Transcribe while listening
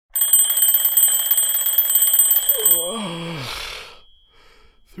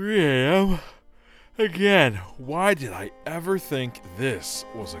Again, why did I ever think this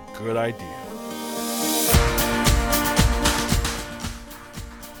was a good idea?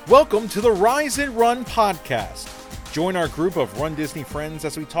 Welcome to the Rise and Run podcast. Join our group of Run Disney friends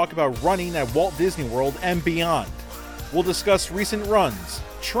as we talk about running at Walt Disney World and beyond. We'll discuss recent runs,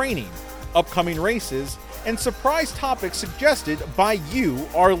 training, upcoming races, and surprise topics suggested by you,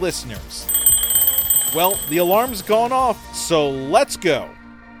 our listeners. Well, the alarm's gone off, so let's go.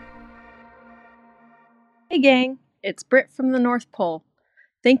 Hey gang, it's Britt from the North Pole.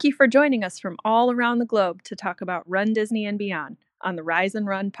 Thank you for joining us from all around the globe to talk about Run Disney and beyond on the Rise and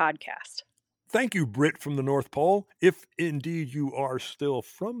Run podcast. Thank you, Britt from the North Pole, if indeed you are still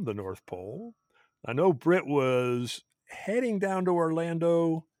from the North Pole. I know Britt was heading down to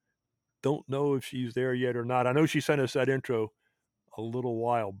Orlando. Don't know if she's there yet or not. I know she sent us that intro a little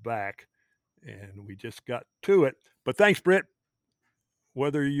while back, and we just got to it. But thanks, Britt.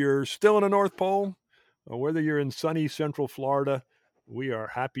 Whether you're still in the North Pole or whether you're in sunny Central Florida, we are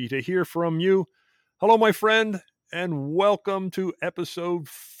happy to hear from you. Hello, my friend, and welcome to episode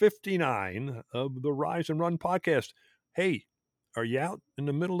 59 of the Rise and Run podcast. Hey, are you out in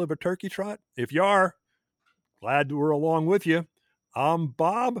the middle of a turkey trot? If you are, glad we're along with you. I'm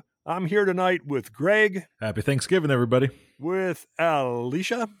Bob. I'm here tonight with Greg. Happy Thanksgiving, everybody. With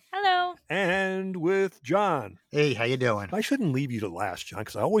Alicia. Hello. And with John. Hey, how you doing? I shouldn't leave you to last, John,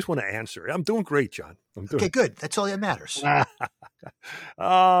 because I always want to answer. I'm doing great, John. Okay, good. That's all that matters.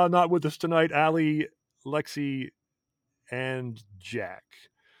 Not with us tonight, Allie, Lexi, and Jack.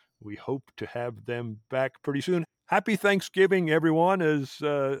 We hope to have them back pretty soon. Happy Thanksgiving, everyone, as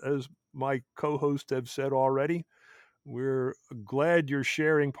my co-hosts have said already. We're glad you're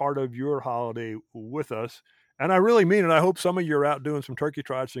sharing part of your holiday with us. And I really mean it. I hope some of you are out doing some turkey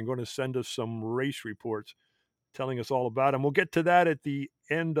trots and going to send us some race reports telling us all about them. We'll get to that at the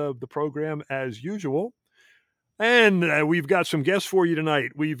end of the program as usual. And we've got some guests for you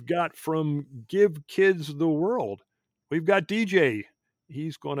tonight. We've got from Give Kids the World. We've got DJ.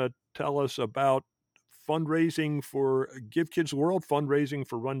 He's going to tell us about fundraising for Give Kids the World, fundraising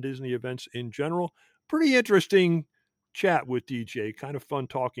for Run Disney events in general. Pretty interesting chat with DJ. Kind of fun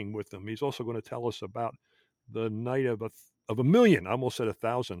talking with him. He's also going to tell us about the night of a million. I almost said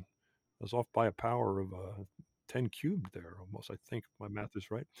 1,000. I was off by a power of 10 cubed there almost. I think my math is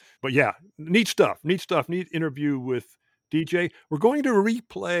right. But yeah, neat stuff. Neat interview with DJ. We're going to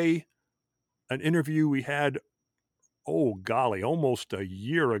replay an interview we had, oh golly, almost a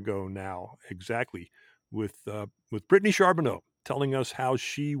year ago now, exactly, with Brittany Charbonneau, telling us how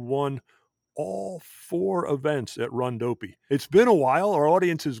she won all 4 events at Run Dopey. It's been a while. Our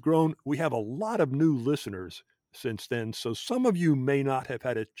audience has grown. We have a lot of new listeners since then, so some of you may not have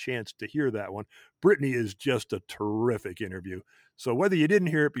had a chance to hear that one. Brittany is just a terrific interview. So whether you didn't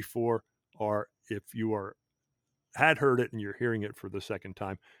hear it before or if you had heard it and you're hearing it for the second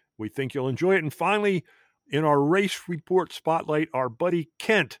time, we think you'll enjoy it. And finally, in our race report spotlight, our buddy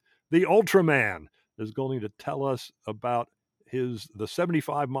Kent, the Ultraman, is going to tell us about the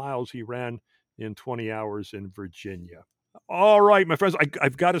 75 miles he ran in 20 hours in Virginia. All right, my friends,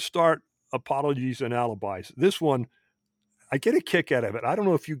 I've got to start apologies and alibis. This one, I get a kick out of it. I don't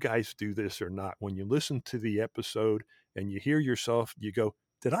know if you guys do this or not. When you listen to the episode and you hear yourself, you go,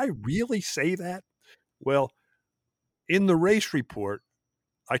 did I really say that? Well, in the race report,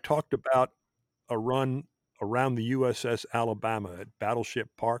 I talked about a run around the USS Alabama at Battleship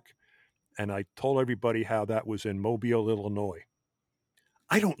Park, and I told everybody how that was in Mobile, Illinois.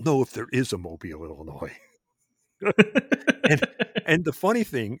 I don't know if there is a Mobile, Illinois. and the funny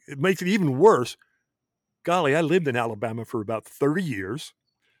thing, it makes it even worse. Golly, I lived in Alabama for about 30 years,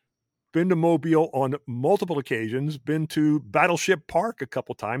 been to Mobile on multiple occasions, been to Battleship Park a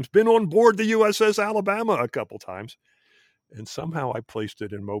couple times, been on board the USS Alabama a couple times, and somehow I placed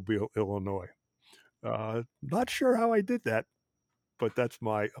it in Mobile, Illinois. Not sure how I did that, but that's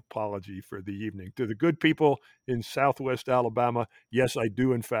my apology for the evening. To the good people in Southwest Alabama, yes, I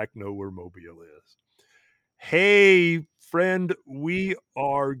do in fact know where Mobile is. Hey, friend, we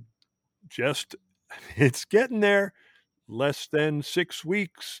are it's getting there. Less than 6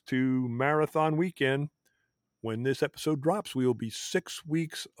 weeks to Marathon Weekend. When this episode drops, we will be 6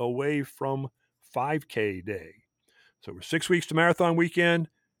 weeks away from 5K Day. So we're 6 weeks to Marathon Weekend.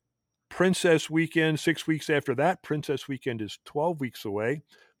 Princess Weekend, 6 weeks after that. Princess Weekend is 12 weeks away.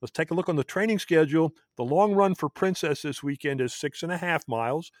 Let's take a look on the training schedule. The long run for Princess this weekend is 6.5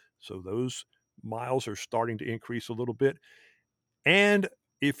 miles. So those miles are starting to increase a little bit. And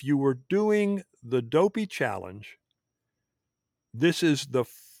if you were doing the Dopey Challenge, this is the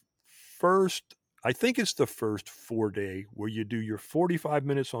first, I think it's the first 4 day where you do your 45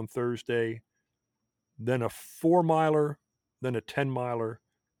 minutes on Thursday, then a 4-miler, then a 10-miler,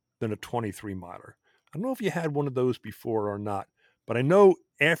 then a 23-miler. I don't know if you had one of those before or not, but I know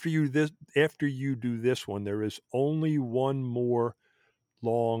after you do this one, there is only one more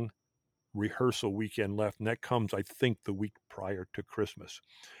long rehearsal weekend left, and that comes, I think, the week prior to Christmas.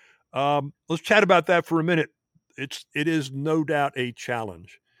 Let's chat about that for a minute. It is no doubt a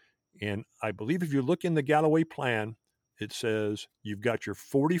challenge, and I believe if you look in the Galloway plan, it says you've got your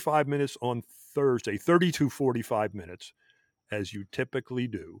 45 minutes on Thursday, 30 to 45 minutes, as you typically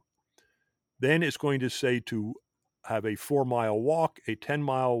do. Then it's going to say to have a 4-mile walk, a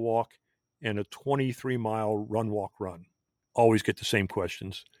 10-mile walk, and a 23-mile run. Always get the same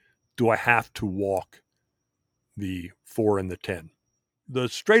questions. Do I have to walk the 4 and the 10? The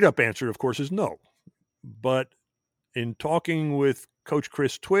straight up answer, of course, is no. But in talking with Coach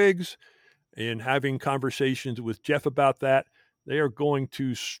Chris Twiggs and having conversations with Jeff about that, they are going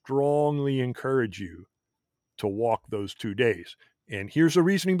to strongly encourage you to walk those 2 days. And here's the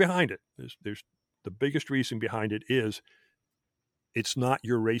reasoning behind it. There's the biggest reason behind it is it's not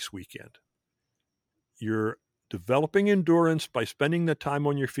your race weekend. You're developing endurance by spending the time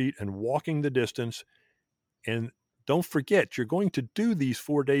on your feet and walking the distance. And don't forget, you're going to do these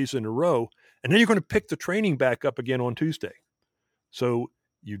 4 days in a row, and then you're going to pick the training back up again on Tuesday. So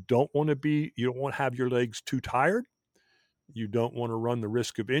you don't want to have your legs too tired. You don't want to run the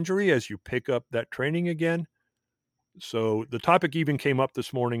risk of injury as you pick up that training again. So the topic even came up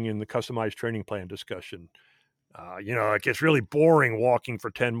this morning in the customized training plan discussion. It gets really boring walking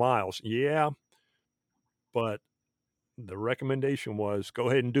for 10 miles. Yeah, but the recommendation was go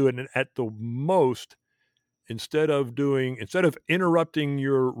ahead and do it. And at the most, instead of interrupting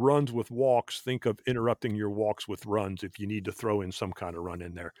your runs with walks, think of interrupting your walks with runs if you need to throw in some kind of run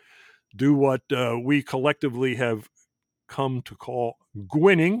in there. Do what we collectively have come to call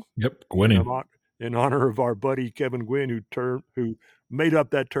gwinning. Yep, gwinning. In honor of our buddy Kevin Gwynn, who made up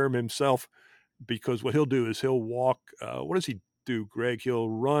that term himself, because what he'll do is he'll walk. What does he do, Greg? He'll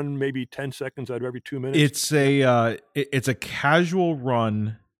run maybe 10 seconds out of every 2 minutes. It's a casual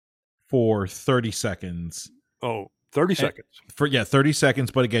run for 30 seconds. Oh, 30 seconds. 30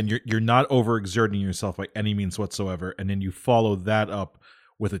 seconds. But again, you're not overexerting yourself by any means whatsoever. And then you follow that up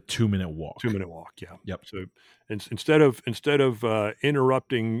with a 2-minute walk. 2-minute walk, yeah. Yep. So instead of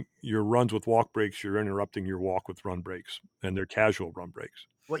interrupting your runs with walk breaks, you're interrupting your walk with run breaks, and they're casual run breaks.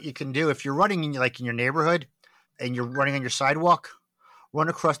 What you can do if you're running in your neighborhood and you're running on your sidewalk, run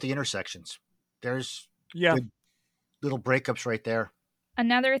across the intersections. There's good little breakups right there.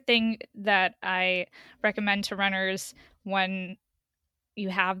 Another thing that I recommend to runners when you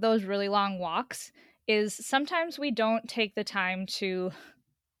have those really long walks is sometimes we don't take the time to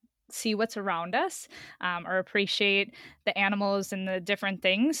see what's around us or appreciate the animals and the different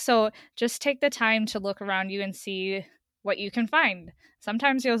things. So just take the time to look around you and see what you can find.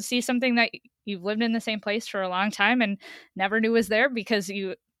 Sometimes you'll see something that you've lived in the same place for a long time and never knew was there because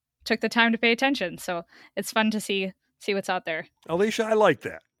you took the time to pay attention. So it's fun to see what's out there. Alicia, I like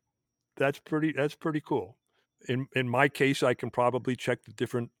that. That's pretty cool. In my case, I can probably check the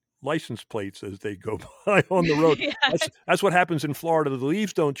different license plates as they go by on the road. Yeah. That's what happens in Florida. The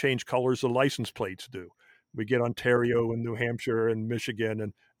leaves don't change colors, the license plates do. We get Ontario and New Hampshire and Michigan,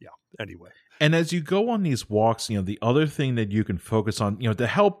 and anyway. And as you go on these walks, the other thing that you can focus on, to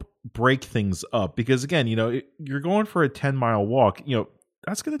help break things up, because again, you're going for a 10-mile walk,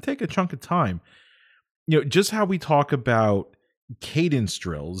 that's going to take a chunk of time. Just how we talk about cadence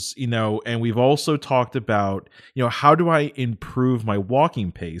drills, and we've also talked about, how do I improve my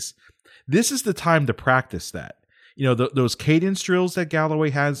walking pace? This is the time to practice that. Those cadence drills that Galloway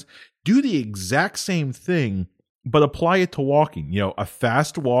has, do the exact same thing, but apply it to walking. A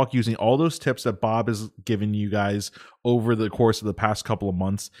fast walk using all those tips that Bob has given you guys over the course of the past couple of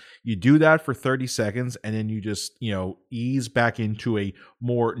months. You do that for 30 seconds, and then you just, ease back into a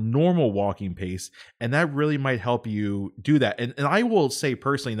more normal walking pace. And that really might help you do that. And I will say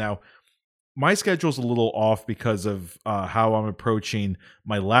personally now, my schedule's a little off because of how I'm approaching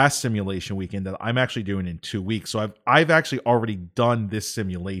my last simulation weekend that I'm actually doing in 2 weeks. So I've actually already done this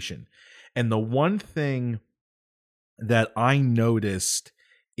simulation. And the one thing that I noticed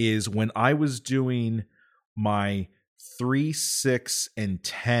is when I was doing my 3, 6, and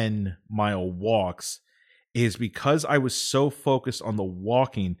 10 mile walks is because I was so focused on the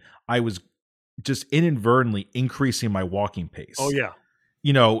walking, I was just inadvertently increasing my walking pace. Oh, yeah.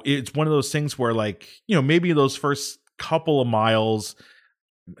 It's one of those things where maybe those first couple of miles,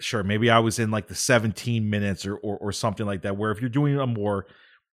 sure, maybe I was in like the 17 minutes or something like that, where if you're doing a more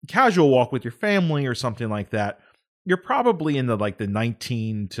casual walk with your family or something like that, you're probably in the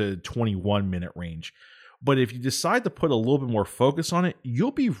 19 to 21 minute range. But if you decide to put a little bit more focus on it,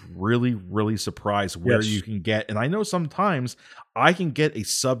 you'll be really, really surprised where you can get. And I know sometimes I can get a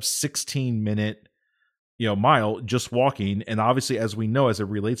sub 16 minute, mile just walking. And obviously, as we know, as it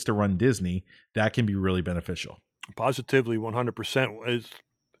relates to Run Disney, that can be really beneficial. Positively 100%.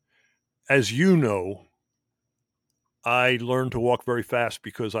 As you know, I learned to walk very fast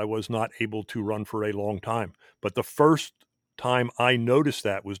because I was not able to run for a long time. But the first time I noticed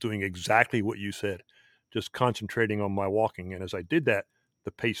that was doing exactly what you said, just concentrating on my walking. And as I did that,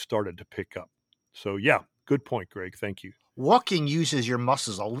 the pace started to pick up. So yeah, good point, Greg. Thank you. Walking uses your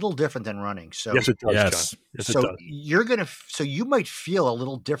muscles a little different than running. So yes, it does, John. Yes, so it does. So you might feel a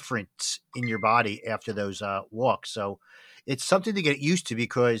little difference in your body after those walks. So it's something to get used to,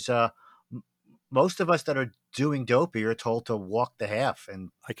 because most of us that are doing dopey are told to walk the half. And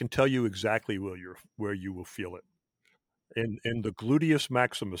I can tell you exactly where you will feel it. In the gluteus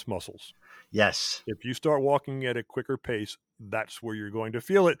maximus muscles. Yes. If you start walking at a quicker pace, that's where you're going to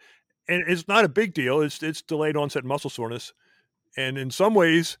feel it. And it's not a big deal. It's delayed onset muscle soreness. And in some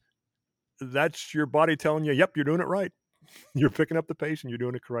ways, that's your body telling you, yep, you're doing it right. You're picking up the pace and you're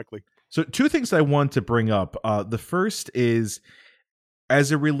doing it correctly. So 2 things I want to bring up. The first is,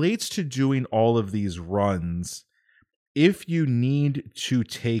 as it relates to doing all of these runs, if you need to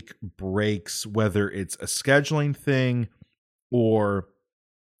take breaks, whether it's a scheduling thing or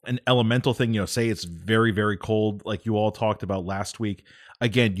an elemental thing, say it's very, very cold, like you all talked about last week.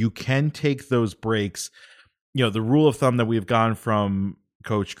 Again, you can take those breaks. The rule of thumb that we've gone from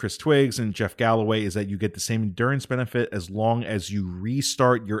Coach Chris Twiggs and Jeff Galloway is that you get the same endurance benefit as long as you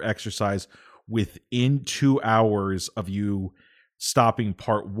restart your exercise within 2 hours of you stopping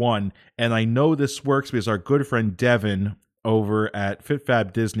part 1. And I know this works because our good friend Devin over at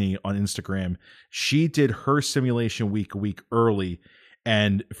FitFab Disney on Instagram, she did her simulation week a week early.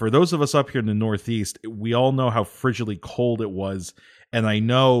 And for those of us up here in the Northeast, we all know how frigidly cold it was. And I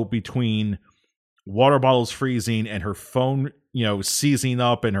know between water bottles freezing and her phone, seizing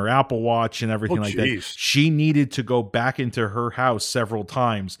up, and her Apple Watch and everything that, she needed to go back into her house several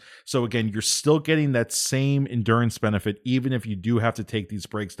times. So again, you're still getting that same endurance benefit, even if you do have to take these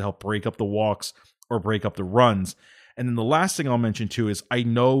breaks to help break up the walks or break up the runs. And then the last thing I'll mention too is, I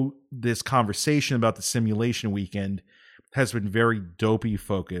know this conversation about the simulation weekend has been very dopey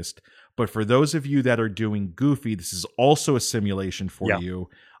focused, but for those of you that are doing Goofy, this is also a simulation for you.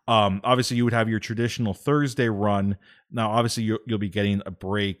 Obviously, you would have your traditional Thursday run. Now, obviously, you'll be getting a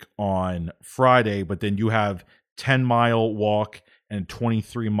break on Friday, but then you have 10-mile walk and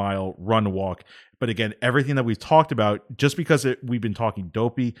 23-mile run walk. But again, everything that we've talked about, just because we've been talking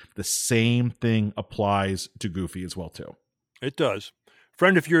dopey, the same thing applies to Goofy as well, too. It does.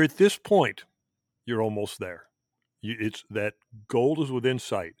 Friend, if you're at this point, you're almost there. It's that goal is within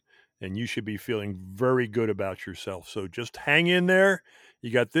sight, and you should be feeling very good about yourself. So just hang in there. You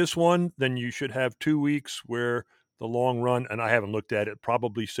got this one, then you should have 2 weeks where the long run, and I haven't looked at it,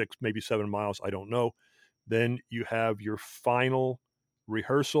 probably 6, maybe 7 miles, I don't know. Then you have your final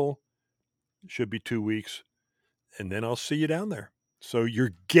rehearsal, should be 2 weeks, and then I'll see you down there. So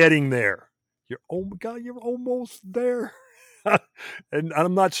you're getting there. Oh my God, you're almost there. And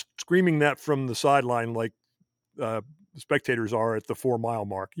I'm not screaming that from the sideline like spectators are at the 4-mile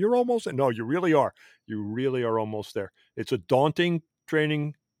mark. You're almost, no, you really are. You really are almost there. It's a daunting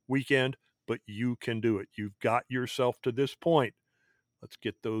training weekend, but you can do it. You've got yourself to this point. Let's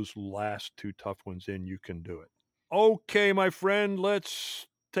get those last 2 tough ones in. You can do it. Okay, my friend, let's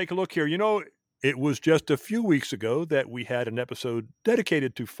take a look here. It was just a few weeks ago that we had an episode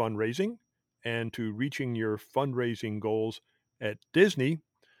dedicated to fundraising and to reaching your fundraising goals at Disney.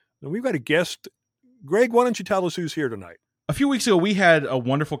 And we've got a guest. Greg, why don't you tell us who's here tonight? A few weeks ago, we had a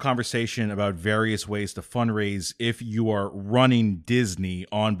wonderful conversation about various ways to fundraise if you are running Disney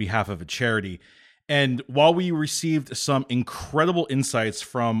on behalf of a charity. And while we received some incredible insights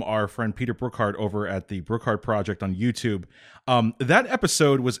from our friend Peter Brookhart over at the Brookhart Project on YouTube, that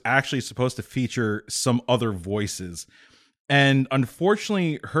episode was actually supposed to feature some other voices. And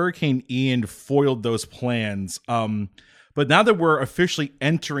unfortunately, Hurricane Ian foiled those plans. But now that we're officially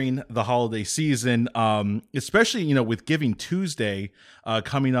entering the holiday season, especially, with Giving Tuesday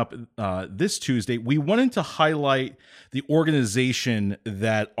coming up this Tuesday, we wanted to highlight the organization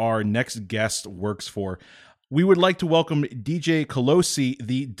that our next guest works for. We would like to welcome DJ Colosi,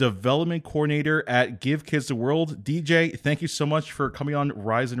 the development coordinator at Give Kids the World. DJ, thank you so much for coming on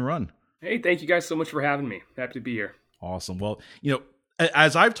Rise and Run. Hey, thank you guys so much for having me. Happy to be here. Awesome. Well,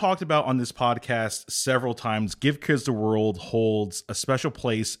 as I've talked about on this podcast several times, Give Kids the World holds a special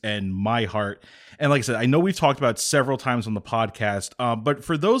place in my heart. And like I said, I know we've talked about it several times on the podcast, but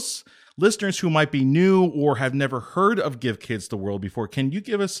for those listeners who might be new or have never heard of Give Kids the World before, can you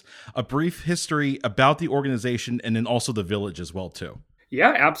give us a brief history about the organization and then also the village as well, too?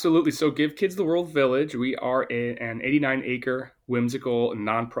 Yeah, absolutely. So Give Kids the World Village, we are an 89-acre whimsical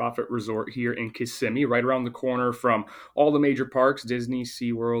nonprofit resort here in Kissimmee, right around the corner from all the major parks, Disney,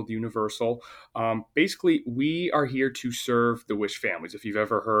 SeaWorld, Universal. Basically, we are here to serve the Wish families. If you've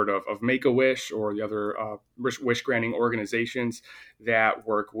ever heard of Make-A-Wish or the other wish granting organizations that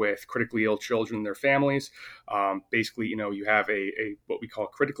work with critically ill children and their families, basically, you have a what we call a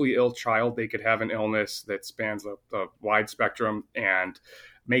critically ill child. They could have an illness that spans a wide spectrum, and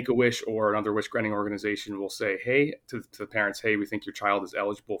Make-A-Wish or another wish granting organization will say, hey, to the parents, hey, we think your child is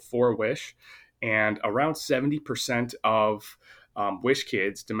eligible for a wish. And around 70% of wish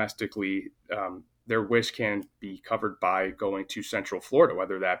kids domestically, their wish can be covered by going to Central Florida,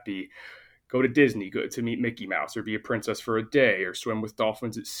 whether that be go to Disney, go to meet Mickey Mouse, or be a princess for a day, or swim with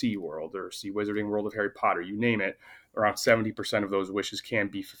dolphins at SeaWorld, or see Wizarding World of Harry Potter, you name it. Around 70% of those wishes can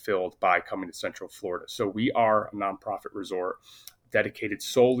be fulfilled by coming to Central Florida. So we are a nonprofit resort dedicated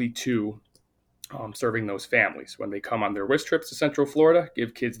solely to serving those families. When they come on their wish trips to Central Florida,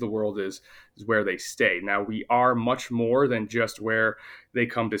 Give Kids the World is where they stay. Now, we are much more than just where they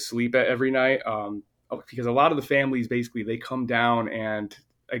come to sleep at every night, because a lot of the families, basically, they come down and,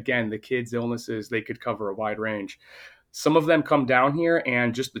 again, the kids' illnesses, they could cover a wide range. Some of them come down here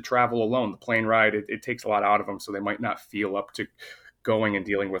and just the travel alone, the plane ride, it takes a lot out of them, so they might not feel up to going and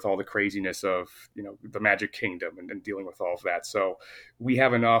dealing with all the craziness of, the Magic Kingdom and dealing with all of that. So we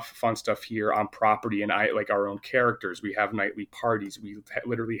have enough fun stuff here on property, and like our own characters. We have nightly parties. We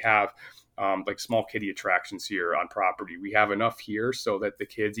literally have like small kiddie attractions here on property. We have enough here so that the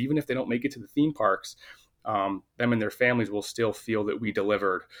kids, even if they don't make it to the theme parks, them and their families will still feel that we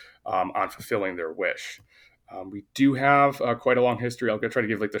delivered on fulfilling their wish. We do have quite a long history. I'll try to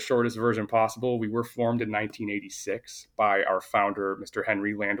give the shortest version possible. We were formed in 1986 by our founder, Mr.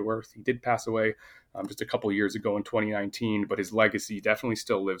 Henry Landworth. He did pass away just a couple of years ago in 2019, but his legacy definitely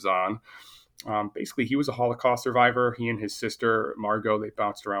still lives on. Basically, he was a Holocaust survivor. He and his sister, Margot, they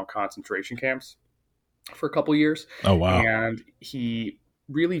bounced around concentration camps for a couple of years. Oh, wow. And he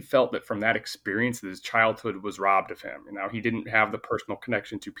really felt that from that experience that his childhood was robbed of him. He didn't have the personal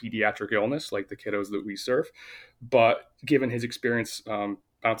connection to pediatric illness like the kiddos that we serve, but given his experience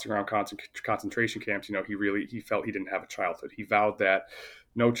bouncing around concentration camps, he felt he didn't have a childhood. He vowed that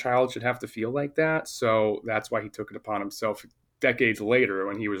no child should have to feel like that. So that's why he took it upon himself decades later,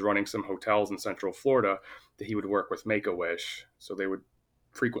 when he was running some hotels in Central Florida, that he would work with Make-A-Wish. So they would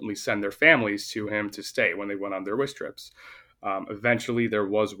frequently send their families to him to stay when they went on their wish trips. Eventually, there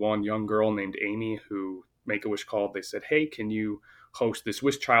was one young girl named Amy who Make-A-Wish called. They said, hey, can you host this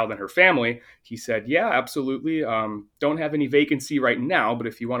wish child and her family? He said, yeah, absolutely. Don't have any vacancy right now, but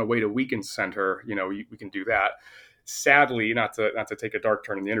if you want to wait a week and send her, we can do that. Sadly, not to take a dark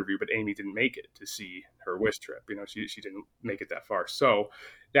turn in the interview, but Amy didn't make it to see her wish trip. She didn't make it that far. So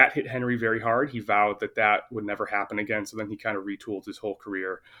that hit Henry very hard. He vowed that would never happen again. So then he kind of retooled his whole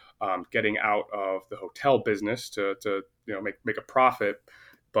career, getting out of the hotel business to make a profit,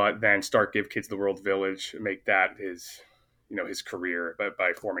 but then start Give Kids the World Village, make that his career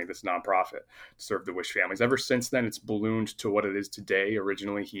by forming this nonprofit to serve the Wish families. Ever since then, it's ballooned to what it is today.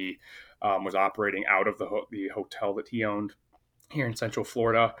 Originally, he was operating out of the hotel that he owned here in Central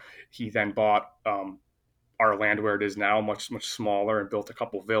Florida. He then bought our land where it is now, much, much smaller, and built a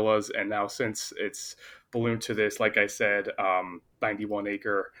couple villas. And now, since it's ballooned to this, like I said,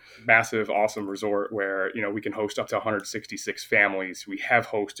 91-acre, massive, awesome resort where, we can host up to 166 families. We have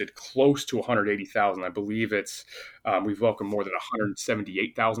hosted close to 180,000. I believe we've welcomed more than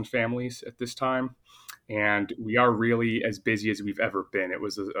 178,000 families at this time. And we are really as busy as we've ever been. It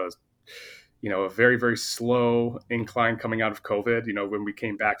was a very, very slow incline coming out of COVID. When we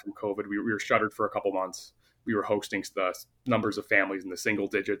came back from COVID, we were shuttered for a couple months. We were hosting the numbers of families in the single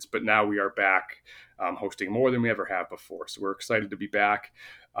digits, but now we are back hosting more than we ever have before. So we're excited to be back.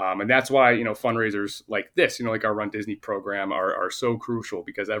 And that's why, fundraisers like this, like our Run Disney program are so crucial,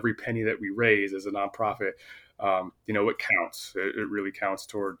 because every penny that we raise as a nonprofit, it counts. It really counts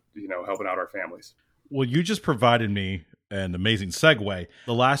toward, helping out our families. Well, you just provided me an amazing segue.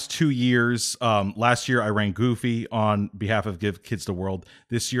 The last 2 years, last year I ran Goofy on behalf of Give Kids the World.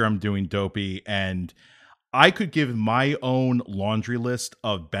 This year I'm doing Dopey, and I could give my own laundry list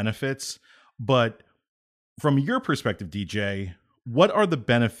of benefits, but from your perspective, DJ, what are the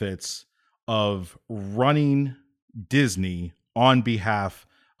benefits of running Disney on behalf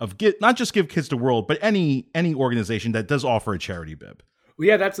of not just Give Kids the World, but any organization that does offer a charity bib? Well,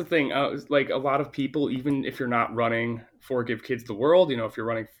 yeah, that's the thing. Like a lot of people, even if you're not running for Give Kids the World, if you're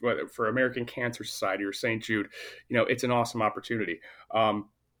running for American Cancer Society or St. Jude, it's an awesome opportunity.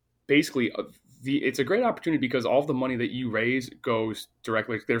 Basically, it's a great opportunity because all of the money that you raise goes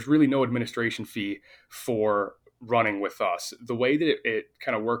directly. There's really no administration fee for running with us. The way that it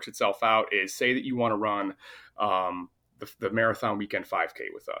kind of works itself out is, say that you want to run the marathon weekend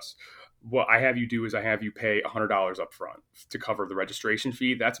 5K with us. What I have you do is I have you pay $100 up front to cover the registration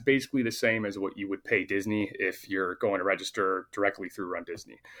fee. That's basically the same as what you would pay Disney if you're going to register directly through Run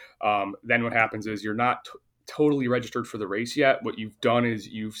Disney. Then what happens is you're not totally registered for the race yet. What you've done is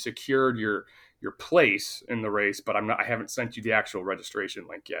you've secured your place in the race, but I haven't sent you the actual registration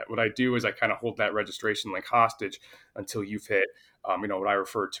link yet. What I do is I kind of hold that registration link hostage until you've hit, what I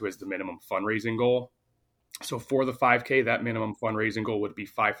refer to as the minimum fundraising goal. So for the 5K, that minimum fundraising goal would be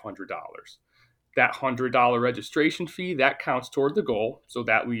 $500. That $100 registration fee, that counts toward the goal. So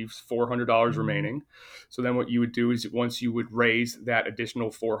that leaves $400 remaining. So then what you would do is once you would raise that additional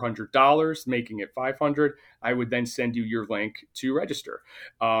 $400, making it $500, I would then send you your link to register.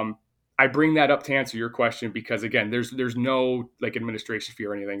 I bring that up to answer your question because, again, there's no like administration fee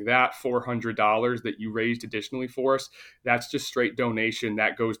or anything. That $400 that you raised additionally for us, that's just straight donation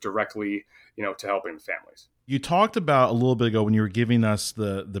that goes directly, to helping the families. You talked about a little bit ago when you were giving us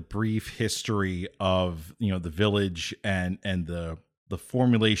the brief history of, the village and the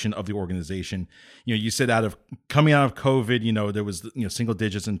formulation of the organization. You said coming out of COVID, there was, single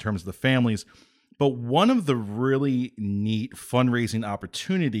digits in terms of the families. But one of the really neat fundraising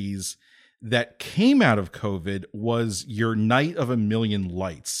opportunities that came out of COVID was your Night of a Million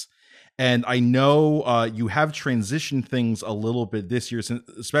Lights. And I know you have transitioned things a little bit this year,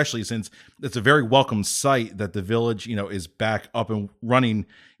 especially since it's a very welcome sight that the village, is back up and running,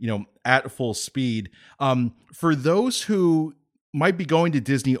 at full speed. For those who might be going to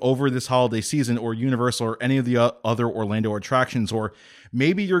Disney over this holiday season, or Universal, or any of the other Orlando attractions, or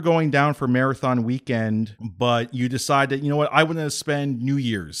maybe you're going down for marathon weekend, but you decide that, I want to spend New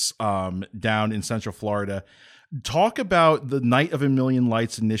Year's down in Central Florida. Talk about the Night of a Million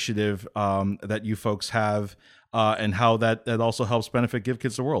Lights initiative that you folks have and how that also helps benefit Give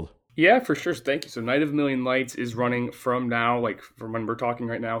Kids the World. Yeah, for sure. Thank you. So Night of a Million Lights is running from now, like from when we're talking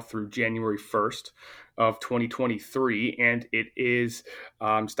right now, through January 1st of 2023. And it is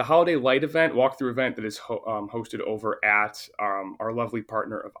just a holiday light event, walkthrough event that is hosted over at our lovely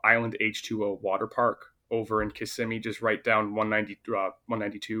partner of Island H2O Water Park over in Kissimmee, just right down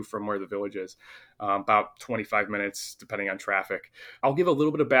 192 from where the village is, about 25 minutes, depending on traffic. I'll give a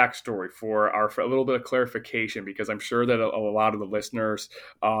little bit of backstory for a little bit of clarification, because I'm sure that a lot of the listeners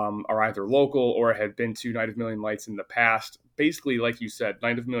are either local or had been to Night of a Million Lights in the past. Basically, like you said,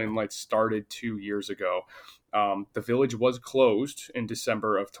 Night of a Million Lights started 2 years ago. The village was closed in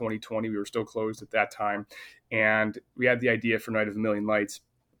December of 2020. We were still closed at that time. And we had the idea for Night of a Million Lights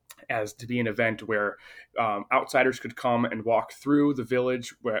as to be an event where outsiders could come and walk through the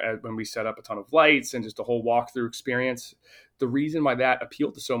village when we set up a ton of lights and just a whole walkthrough experience. The reason why that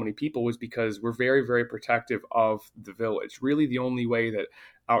appealed to so many people was because we're very, very protective of the village. Really, the only way that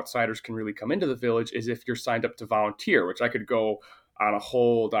outsiders can really come into the village is if you're signed up to volunteer, which I could go on a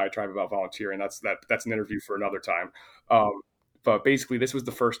whole diatribe about volunteering. That's an interview for another time. But basically, this was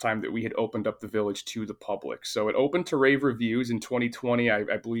the first time that we had opened up the village to the public. So it opened to rave reviews in 2020.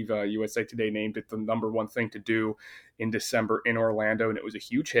 I believe USA Today named it the #1 thing to do in December in Orlando, and it was a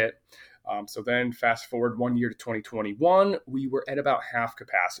huge hit. So then fast forward 1 year to 2021, we were at about half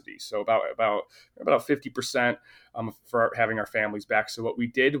capacity. So about 50% for having our families back. So what we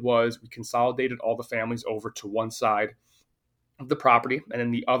did was we consolidated all the families over to one side of the property. And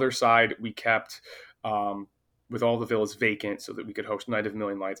then the other side, we kept with all the villas vacant so that we could host Night of a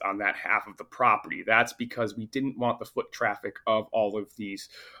Million Lights on that half of the property. That's because we didn't want the foot traffic of all of these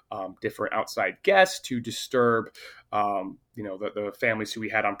different outside guests to disturb, the families who we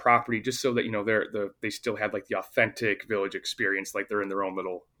had on property, just so that, they still had like the authentic village experience, like they're in their own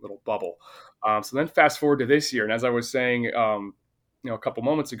little bubble. So then fast forward to this year. And as I was saying, a couple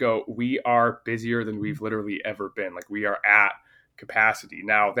moments ago, we are busier than we've literally ever been. Like we are at capacity.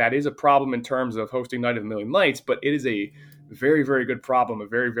 Now, that is a problem in terms of hosting Night of a Million Lights, but it is a very, very good problem, a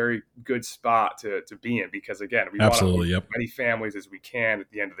very, very good spot to be in, because again, we want to host as many families as we can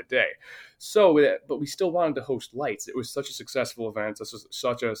at the end of the day. So, but we still wanted to host lights. It was such a successful event,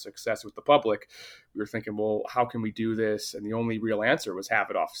 such a success with the public. We were thinking, well, how can we do this? And the only real answer was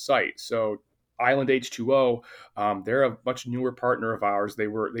have it off site. So Island H2O, they're a much newer partner of ours.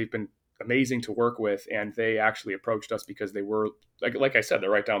 They've been amazing to work with, and they actually approached us because they were, like I said, they're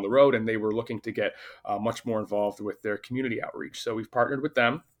right down the road, and they were looking to get much more involved with their community outreach. So we've partnered with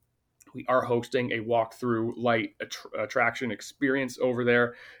them. We are hosting a walkthrough light attraction experience over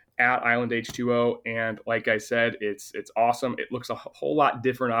there at Island H2O, and like I said, it's awesome. It looks a whole lot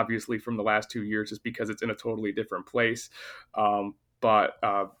different, obviously, from the last 2 years, just because it's in a totally different place. But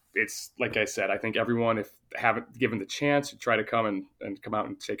it's, like I said, I think everyone, if haven't given the chance, to try to come and come out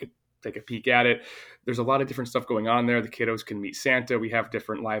and take a peek at it. There's a lot of different stuff going on there. The kiddos can meet Santa. We have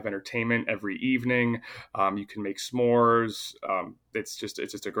different live entertainment every evening. You can make s'mores. It's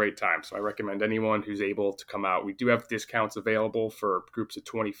just a great time. So I recommend anyone who's able to come out. We do have discounts available for groups of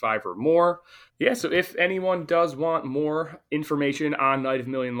 25 or more. Yeah, so if anyone does want more information on Night of a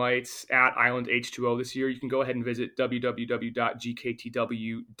Million Lights at Island H2O this year, you can go ahead and visit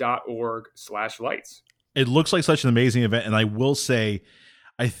www.gktw.org/lights. It looks like such an amazing event, and I will say,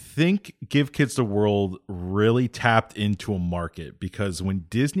 I think Give Kids the World really tapped into a market, because when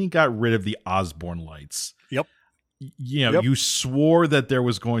Disney got rid of the Osborne lights, you swore that there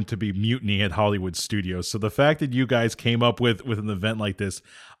was going to be mutiny at Hollywood Studios. So the fact that you guys came up with an event like this,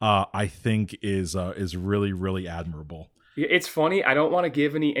 I think is really, really admirable. It's funny. I don't want to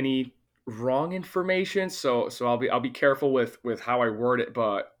give any wrong information, so I'll be careful with how I word it,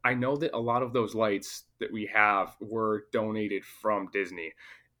 but I know that a lot of those lights that we have were donated from Disney,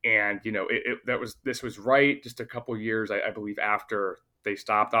 and this was right just a couple years, I believe, after they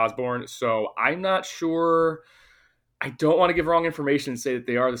stopped Osborne. So I'm not sure. I don't want to give wrong information and say that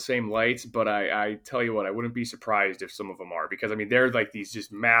they are the same lights, but I tell you what, I wouldn't be surprised if some of them are, because I mean, they're like these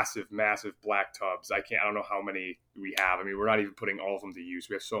just massive black tubs. I don't know how many we have. I mean, we're not even putting all of them to use.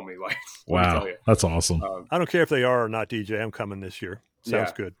 We have so many lights. Wow, that's awesome. I don't care if they are or not, DJ. I'm coming this year.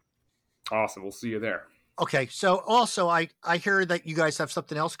 Sounds good. Awesome. We'll see you there. Okay. So also I heard that you guys have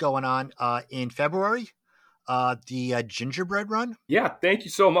something else going on in February. The gingerbread run. Yeah, thank you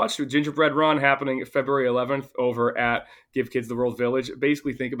so much. The gingerbread run happening February 11th over at Give Kids the World Village.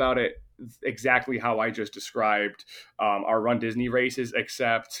 Basically, think about it exactly how I just described our Run Disney races,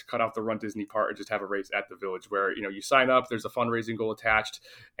 except cut out the Run Disney part and just have a race at the village where you sign up. There's a fundraising goal attached,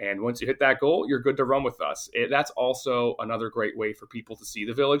 and once you hit that goal, you're good to run with us. That's also another great way for people to see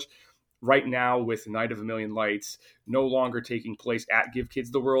the village. Right now, with Night of a Million Lights no longer taking place at Give Kids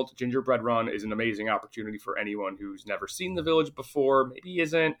the World, Gingerbread Run is an amazing opportunity for anyone who's never seen the village before, maybe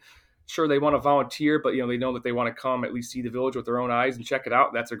isn't sure they want to volunteer, but they know that they want to come at least see the village with their own eyes and check it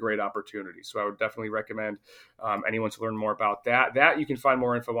out. That's a great opportunity. So I would definitely recommend anyone to learn more about that. That you can find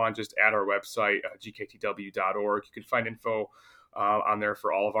more info on just at our website, gktw.org. You can find info on there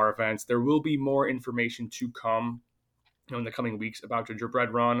for all of our events. There will be more information to come in the coming weeks about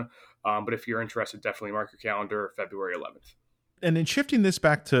Gingerbread Run. But if you're interested, definitely mark your calendar, February 11th. And in shifting this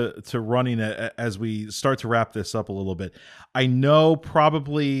back to running as we start to wrap this up a little bit, I know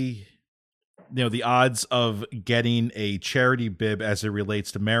probably the odds of getting a charity bib as it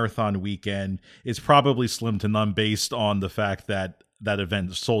relates to marathon weekend is probably slim to none, based on the fact that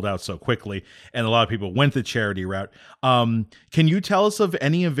event sold out so quickly and a lot of people went the charity route. Can you tell us of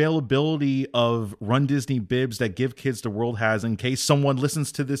any availability of Run Disney bibs that Give Kids the World has, in case someone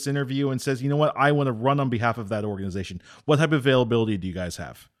listens to this interview and says, you know what, I want to run on behalf of that organization? What type of availability do you guys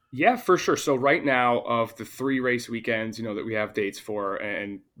have? Yeah, for sure. So right now, of the 3 race weekends, that we have dates for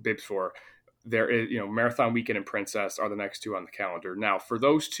and bibs for, there is, Marathon Weekend and Princess are the next 2 on the calendar. Now, for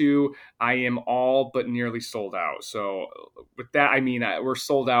those 2, I am all but nearly sold out. So with that, I mean, we're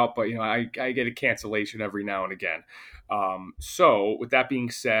sold out, but, I get a cancellation every now and again. So with that being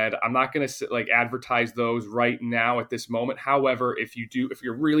said, I'm not going to advertise those right now at this moment. However, if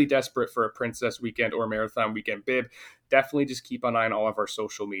you're really desperate for a Princess Weekend or Marathon Weekend bib, definitely just keep an eye on all of our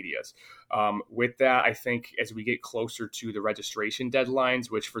social medias. With that, I think as we get closer to the registration deadlines,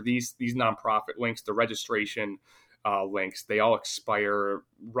 which for these nonprofit links, the registration links, they all expire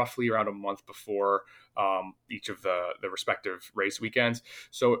roughly around a month before each of the respective race weekends.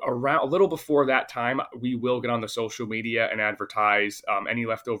 So around a little before that time, we will get on the social media and advertise any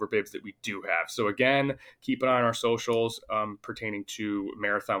leftover bibs that we do have. So again, keep an eye on our socials pertaining to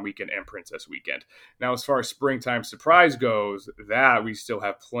Marathon Weekend and Princess Weekend. Now, as far as Springtime Surprise goes, that we still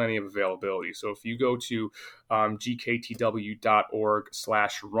have plenty of availability. So if you go to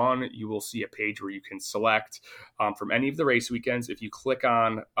gktw.org/run, you will see a page where you can select from any of the race weekends. If you click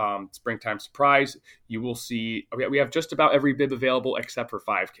on Springtime Surprise, you will see we have just about every bib available except for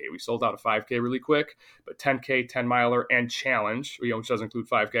 5K. We sold out a 5K really quick, but 10K, 10 miler, and challenge, which does include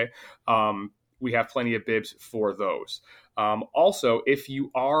 5K, we have plenty of bibs for those. Also, if you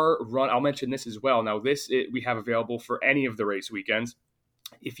are I'll mention this as well. Now, we have available for any of the race weekends.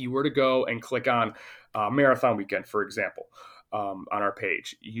 If you were to go and click on Marathon Weekend, for example, on our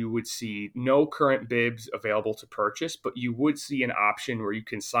page, you would see no current bibs available to purchase, but you would see an option where you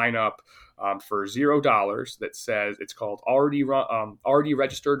can sign up for $0 that says it's called already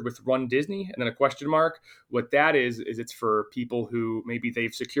registered with Run Disney, and then a question mark. What that is it's for people who maybe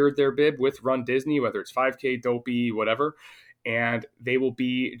they've secured their bib with Run Disney, whether it's 5K, Dopey, whatever, and they will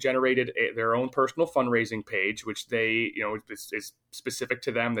be generated their own personal fundraising page, which they, is specific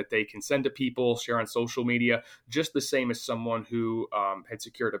to them, that they can send to people, share on social media, just the same as someone who had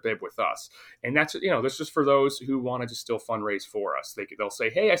secured a bib with us. And that's just for those who want to just still fundraise for us. They'll say,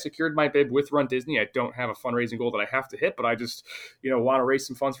 hey, I secured my bib with Run Disney. I don't have a fundraising goal that I have to hit, but I just, want to raise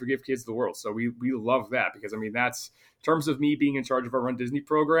some funds for Give Kids the World. So we love that, because that's, in terms of me being in charge of our Run Disney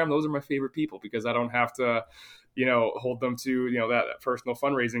program, those are my favorite people, because I don't have to, hold them to, that personal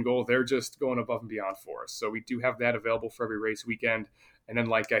fundraising goal. They're just going above and beyond for us. So we do have that available for every race weekend. And then,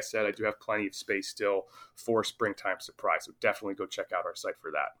 like I said, I do have plenty of space still for Springtime Surprise. So definitely go check out our site for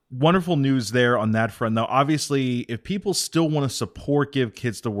that. Wonderful news there on that front. Now, obviously, if people still want to support Give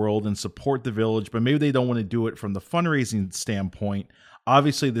Kids the World and support the Village, but maybe they don't want to do it from the fundraising standpoint,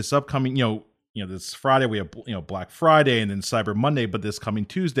 obviously this upcoming, this Friday we have, Black Friday and then Cyber Monday, but this coming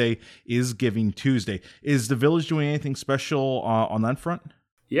Tuesday is Giving Tuesday. Is the Village doing anything special on that front?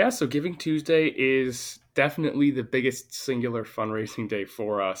 Yeah, so Giving Tuesday is definitely the biggest singular fundraising day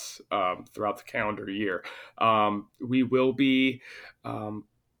for us throughout the calendar year. We will be a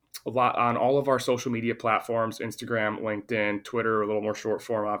lot on all of our social media platforms, Instagram, LinkedIn, Twitter, a little more short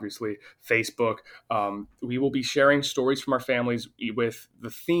form, obviously, Facebook. We will be sharing stories from our families with the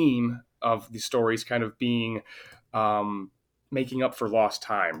theme of the stories kind of being making up for lost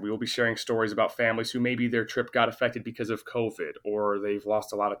time. We will be sharing stories about families who maybe their trip got affected because of COVID, or they've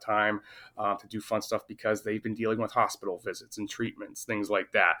lost a lot of time to do fun stuff because they've been dealing with hospital visits and treatments, things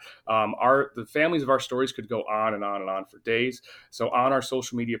like that. The families of our stories could go on and on and on for days. So on our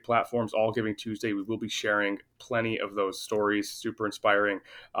social media platforms, all Giving Tuesday, we will be sharing plenty of those stories. Super inspiring.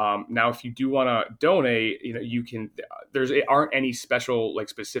 Now, if you do want to donate, you can. Aren't any special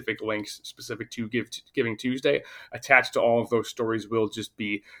specific links specific to Giving Tuesday attached to all of those stories. Will just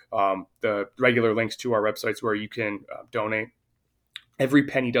be the regular links to our websites where you can donate. Every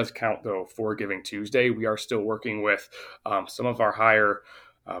penny does count, though, for Giving Tuesday. We are still working with some of our higher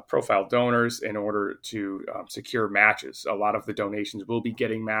profile donors in order to secure matches. A lot of the donations will be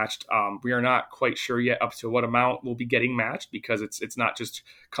getting matched. We are not quite sure yet up to what amount will be getting matched, because it's not just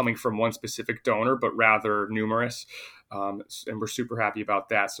coming from one specific donor, but rather numerous. And we're super happy about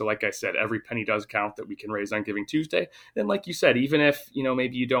that. So like I said, every penny does count that we can raise on Giving Tuesday. And like you said, even if,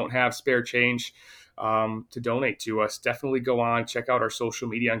 maybe you don't have spare change to donate to us, definitely go on, check out our social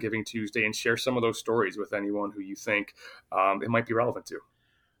media on Giving Tuesday and share some of those stories with anyone who you think it might be relevant to.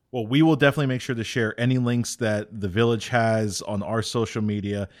 Well, we will definitely make sure to share any links that the Village has on our social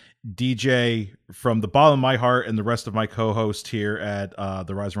media. DJ, from the bottom of my heart and the rest of my co-host here at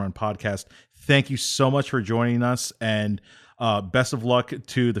the Rise and Run podcast, thank you so much for joining us, and best of luck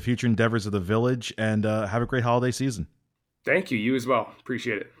to the future endeavors of the Village, and have a great holiday season. Thank you. You as well.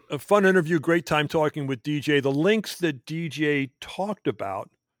 Appreciate it. A fun interview. Great time talking with DJ. The links that DJ talked about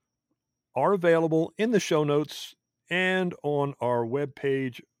are available in the show notes and on our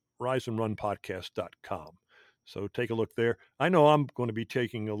webpage, riseandrunpodcast.com. So take a look there. I know I'm going to be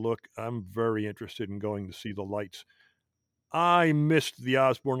taking a look. I'm very interested in going to see the lights. I missed the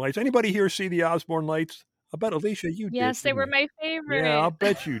Osborne Lights. Anybody here see the Osborne Lights? I bet, Alicia, you did. Yes, they were my favorite. Yeah, I'll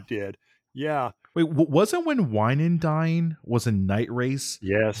bet you did. Yeah. Wait, wasn't when Wine and Dine was a night race?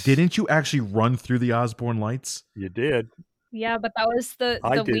 Yes. Didn't you actually run through the Osborne Lights? You did. Yeah, but that was the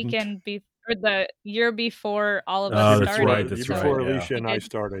weekend or the year before all of us started. That's right. That's year right. Before Alicia and I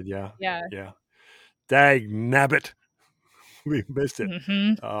started. Yeah. Yeah. Yeah. Dag nabbit. We missed it.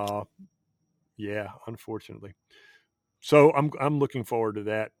 Mm-hmm. Yeah, unfortunately. So I'm looking forward to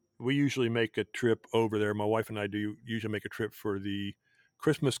that. We usually make a trip over there. My wife and I do usually make a trip for the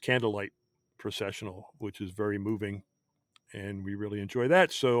Christmas candlelight processional, which is very moving, and we really enjoy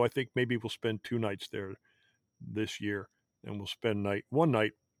that. So I think maybe we'll spend 2 nights there this year, and we'll spend one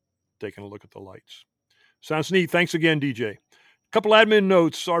night taking a look at the lights. Sounds neat. Thanks again, DJ. Couple admin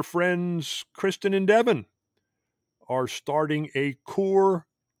notes. Our friends Kristen and Devin are starting a core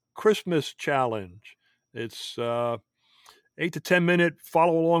Christmas challenge. It's 8 to 10 minute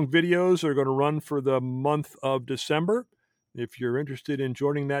follow along videos are going to run for the month of December. If you're interested in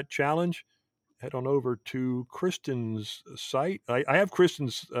joining that challenge, head on over to Kristen's site. I have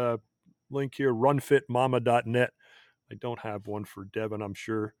Kristen's link here, runfitmama.net. I don't have one for Devin. I'm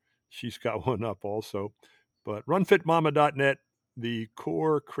sure she's got one up also. But runfitmama.net, the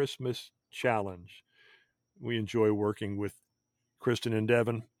Core Christmas Challenge. We enjoy working with Kristen and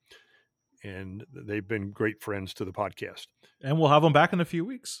Devin, and they've been great friends to the podcast. And we'll have them back in a few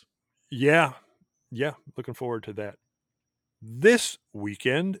weeks. Yeah, looking forward to that. This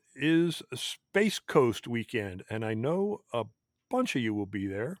weekend is Space Coast weekend, and I know a bunch of you will be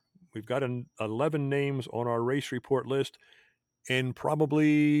there. We've got 11 names on our race report list, and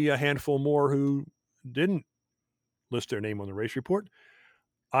probably a handful more who didn't list their name on the race report.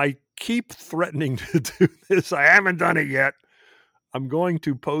 I keep threatening to do this. I haven't done it yet. I'm going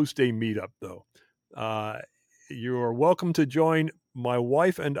to post a meetup, though. You're welcome to join my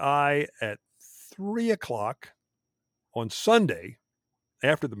wife and I at 3 o'clock on Sunday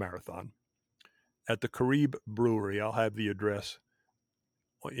after the marathon at the Carib Brewery. I'll have the address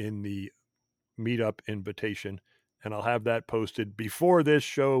in the meetup invitation, and I'll have that posted before this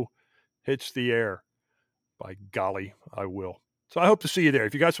show hits the air. By golly, I will. So I hope to see you there.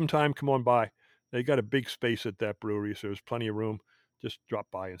 If you got some time, come on by. They got a big space at that brewery, so there's plenty of room. Just drop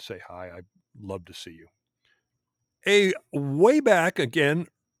by and say hi. I'd love to see you. Way back, again,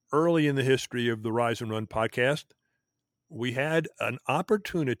 early in the history of the Rise and Run podcast, we had an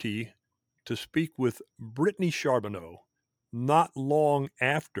opportunity to speak with Brittany Charbonneau not long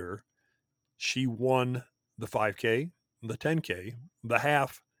after she won the 5K, the 10K, the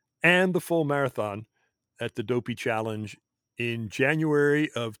half, and the full marathon at the Dopey Challenge in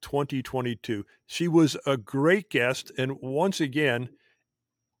January of 2022. She was a great guest, and once again,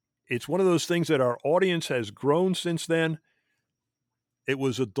 it's one of those things that our audience has grown since then. It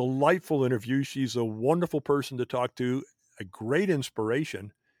was a delightful interview. She's a wonderful person to talk to, a great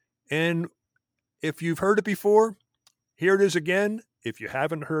inspiration. And if you've heard it before, here it is again. If you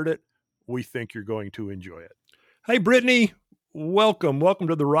haven't heard it, we think you're going to enjoy it. Hey, Brittany, welcome. Welcome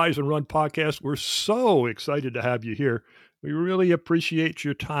to the Rise and Run podcast. We're so excited to have you here. We really appreciate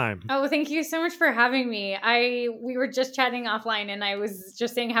your time. Oh, thank you so much for having me. We were just chatting offline, and I was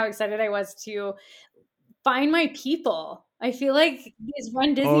just saying how excited I was to find my people. I feel like these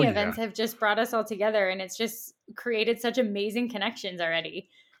Run Disney events have just brought us all together, and it's just created such amazing connections already.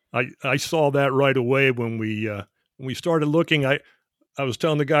 I saw that right away when we started looking. I was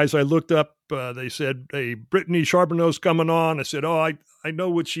telling the guys I looked up, they said, hey, Brittany Charbonneau's coming on. I said, I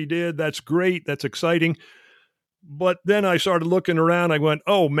know what she did. That's great. That's exciting. But then I started looking around. I went,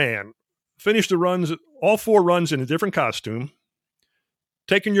 oh, man, finished the runs, all 4 runs in a different costume,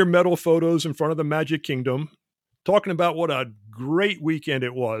 taking your medal photos in front of the Magic Kingdom, talking about what a great weekend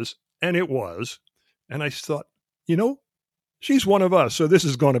it was. And it was. And I thought, she's one of us. So this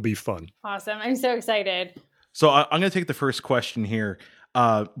is going to be fun. Awesome. I'm so excited. So I'm going to take the first question here.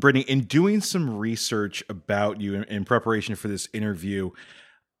 Brittany, in doing some research about you in preparation for this interview,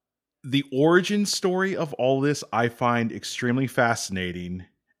 the origin story of all this I find extremely fascinating.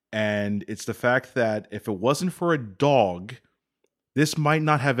 And it's the fact that if it wasn't for a dog, this might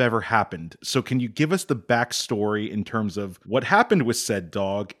not have ever happened. So can you give us the backstory in terms of what happened with said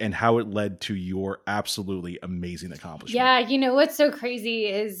dog and how it led to your absolutely amazing accomplishment? Yeah, what's so crazy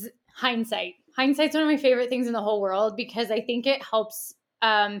is hindsight. Hindsight's one of my favorite things in the whole world because I think it helps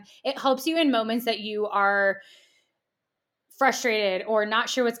you in moments that you are frustrated or not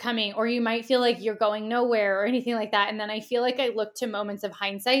sure what's coming, or you might feel like you're going nowhere or anything like that. And then I feel like I look to moments of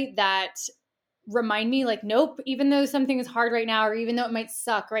hindsight that remind me like, nope, even though something is hard right now, or even though it might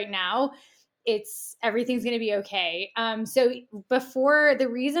suck right now, everything's going to be okay. So before, the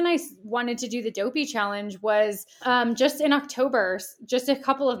reason I wanted to do the Dopey Challenge was just in October, just a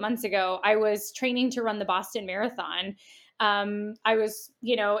couple of months ago, I was training to run the Boston Marathon. I was,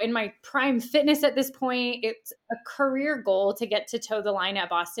 in my prime fitness at this point. It's a career goal to get to toe the line at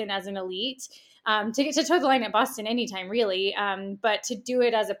Boston as an elite, to get to toe the line at Boston anytime, really. But to do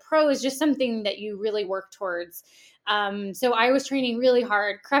it as a pro is just something that you really work towards. So I was training really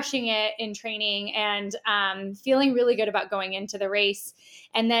hard, crushing it in training, and feeling really good about going into the race.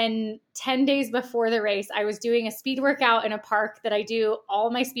 And then 10 days before the race, I was doing a speed workout in a park that I do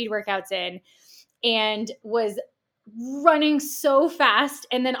all my speed workouts in, and was running so fast.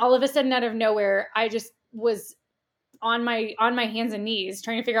 And then all of a sudden, out of nowhere, I just was on my hands and knees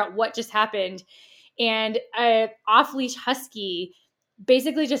trying to figure out what just happened. And an off-leash husky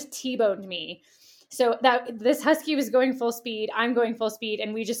basically just T-boned me. So this husky was going full speed, I'm going full speed,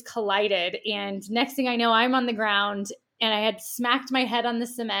 and we just collided. And next thing I know, I'm on the ground, and I had smacked my head on the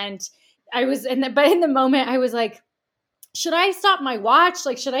cement. But in the moment, I was like, should I stop my watch?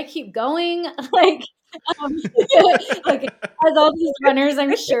 Like, should I keep going? Like, as all these runners,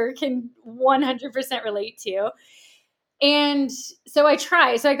 I'm sure, can 100% relate to. And so I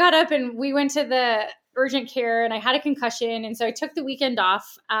tried. So I got up and we went to urgent care and I had a concussion. And so I took the weekend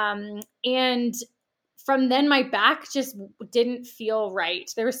off. And from then my back just didn't feel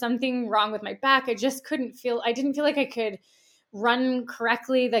right. There was something wrong with my back. I didn't feel like I could run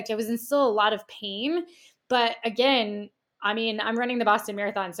correctly. Like I was in still a lot of pain. But again, I mean, I'm running the Boston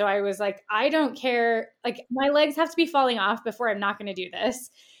Marathon. So I was like, I don't care. Like my legs have to be falling off before I'm not going to do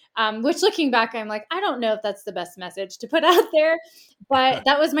this. Which looking back, I'm like, I don't know if that's the best message to put out there, but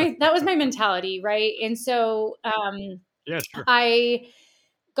that was my mentality. Right. And so, Yeah, sure. I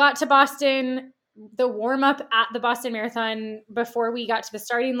got to Boston. The warm up at the Boston Marathon before we got to the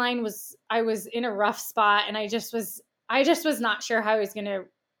starting line I was in a rough spot, and I just was not sure how I was going to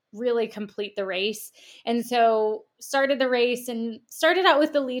really complete the race. And so started the race and started out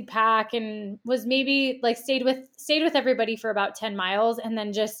with the lead pack and was maybe like stayed with everybody for about 10 miles. And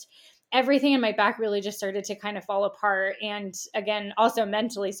then just everything in my back really just started to kind of fall apart. And again, also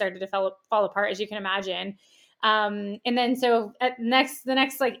mentally started to fall apart, as you can imagine. And then so the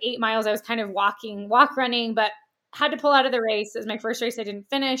next like 8 miles, I was kind of walk running, but had to pull out of the race. It was my first race I didn't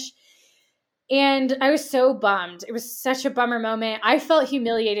finish. And I was so bummed. It was such a bummer moment. I felt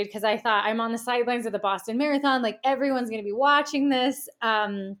humiliated because I thought I'm on the sidelines of the Boston Marathon. Like everyone's going to be watching this.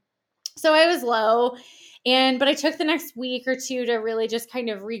 So I was low. But I took the next week or two to really just kind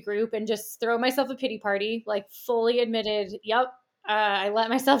of regroup and just throw myself a pity party, like fully admitted, yep, I let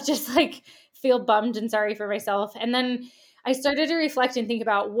myself just like feel bummed and sorry for myself. And then I started to reflect and think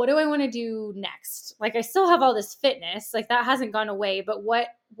about, what do I want to do next? Like I still have all this fitness, like that hasn't gone away, but what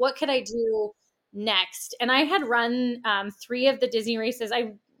could I do next? And I had run 3 of the Disney races.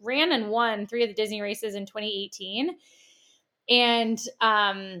 I ran and won 3 of the Disney races in 2018. And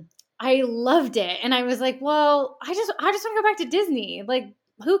I loved it. And I was like, well, I just want to go back to Disney. Like,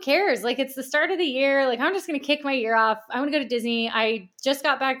 who cares? Like, it's the start of the year. Like, I'm just going to kick my year off. I want to go to Disney. I just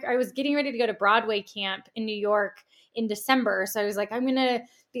got back. I was getting ready to go to Broadway camp in New York in December. So I was like, I'm going to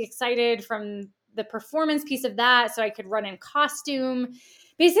be excited from the performance piece of that so I could run in costume.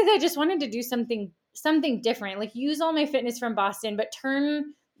 Basically, I just wanted to do something different, like use all my fitness from Boston, but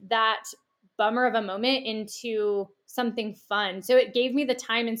turn that bummer of a moment into something fun. So it gave me the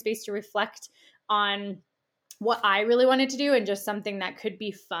time and space to reflect on what I really wanted to do and just something that could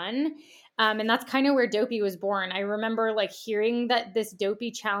be fun. And that's kind of where Dopey was born. I remember like hearing that this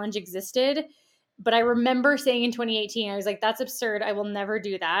Dopey challenge existed, but I remember saying in 2018, I was like, that's absurd. I will never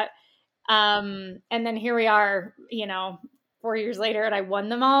do that. And then here we are, 4 years later, and I won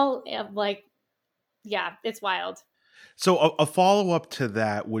them all. Like, yeah, it's wild. So a follow-up to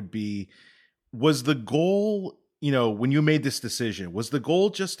that would be, was the goal, when you made this decision, was the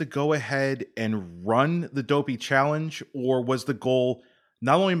goal just to go ahead and run the Dopey Challenge, or was the goal,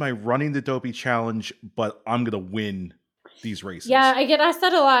 not only am I running the Dopey Challenge, but I'm going to win these races? Yeah, I get asked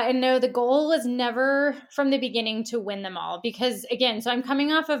that a lot. And no, the goal was never from the beginning to win them all, because again, so I'm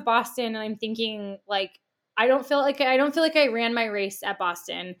coming off of Boston and I'm thinking like, I don't feel like I ran my race at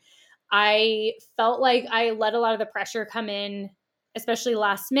Boston. I felt like I let a lot of the pressure come in, especially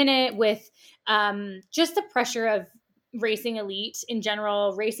last minute, with just the pressure of racing elite in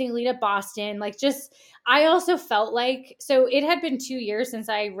general, racing elite at Boston. Like just, I also felt like, so it had been 2 years since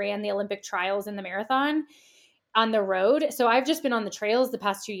I ran the Olympic trials in the marathon on the road. So I've just been on the trails the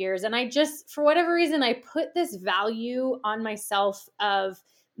past 2 years. And I just, for whatever reason, I put this value on myself of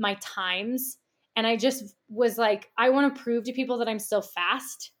my times. And I just was like, I want to prove to people that I'm still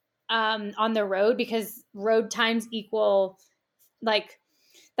fast on the road, because road times equal, like,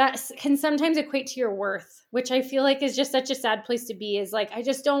 that can sometimes equate to your worth, which I feel like is just such a sad place to be, is like, I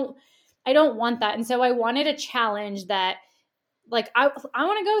don't want that. And so I wanted a challenge that, like, I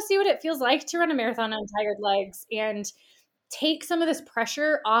want to go see what it feels like to run a marathon on tired legs and take some of this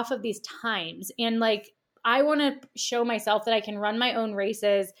pressure off of these times. And like, I want to show myself that I can run my own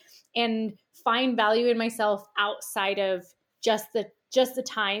races and find value in myself outside of just the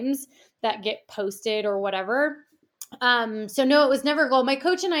times that get posted or whatever. So no, it was never a goal. My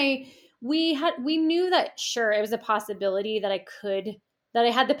coach and I, we knew that sure, it was a possibility that I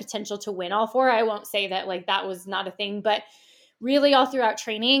had the potential to win all 4. I won't say that like that was not a thing, but really all throughout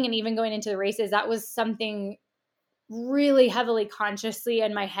training and even going into the races, that was something really heavily consciously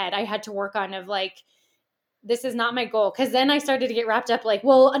in my head I had to work on, of like, this is not my goal. Cause then I started to get wrapped up like,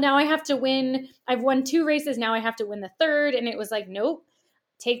 well, now I have to win. I've won 2 races. Now I have to win the 3rd. And it was like, nope,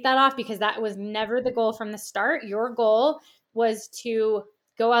 take that off, because that was never the goal from the start. Your goal was to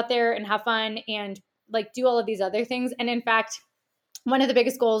go out there and have fun and like do all of these other things. And in fact, one of the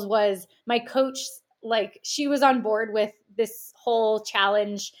biggest goals was my coach, like she was on board with this whole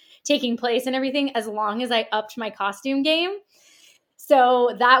challenge taking place and everything, as long as I upped my costume game. So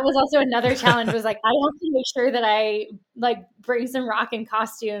that was also another challenge, was like, I have to make sure that I like bring some rockin'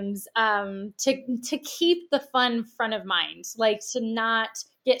 costumes to keep the fun front of mind, like to not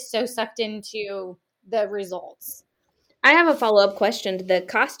get so sucked into the results. I have a follow-up question to the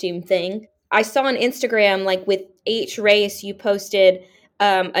costume thing. I saw on Instagram, like with each race, you posted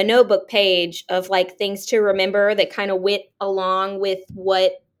a notebook page of like things to remember that kind of went along with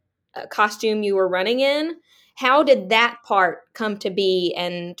what costume you were running in. How did that part come to be?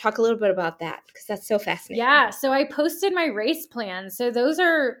 And talk a little bit about that, because that's so fascinating. Yeah, so I posted my race plans. So those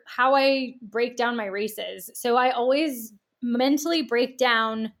are how I break down my races. So I always mentally break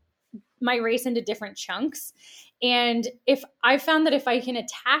down my race into different chunks. And if I found that if I can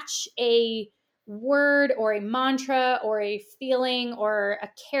attach a word or a mantra or a feeling or a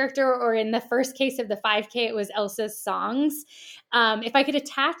character, or in the first case of the 5K, it was Elsa's songs. If I could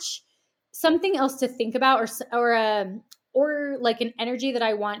attach something else to think about, or like an energy that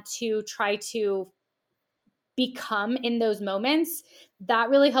I want to try to become in those moments, that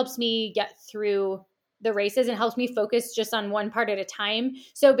really helps me get through the races and helps me focus just on one part at a time.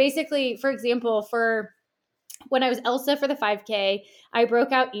 So basically, for example, for when I was Elsa for the 5K, I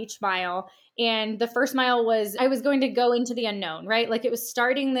broke out each mile. And the first mile was, I was going to go into the unknown, right? Like it was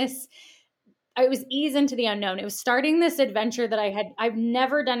starting this, I was ease into the unknown. It was starting this adventure that I've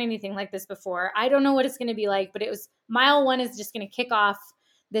never done anything like this before. I don't know what it's going to be like, but it was mile 1 is just going to kick off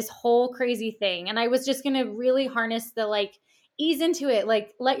this whole crazy thing. And I was just going to really harness the like ease into it.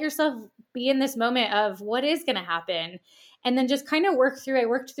 Like let yourself be in this moment of what is going to happen. And then just kind of I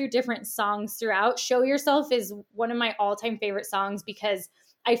worked through different songs throughout. Show Yourself is one of my all-time favorite songs, because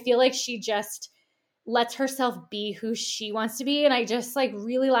I feel like she just lets herself be who she wants to be. And I just like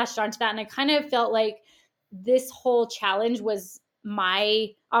really latched onto that. And I kind of felt like this whole challenge was my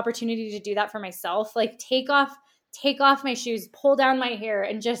opportunity to do that for myself. Like take off my shoes, pull down my hair,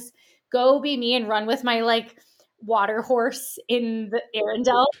 and just go be me and run with my like water horse in the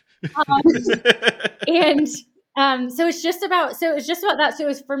Arendelle. So it was just about that. So it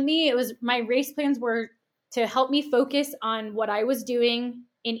was, for me, it was, my race plans were to help me focus on what I was doing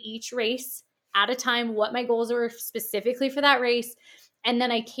in each race at a time, what my goals were specifically for that race. And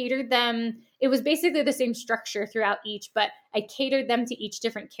then I catered them. It was basically the same structure throughout each, but I catered them to each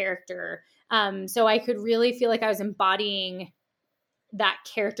different character. So I could really feel like I was embodying that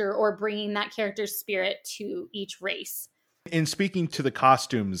character or bringing that character's spirit to each race. In speaking to the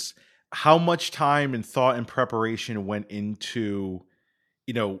costumes, how much time and thought and preparation went into,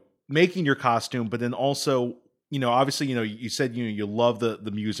 making your costume, but then also, obviously, you said, you love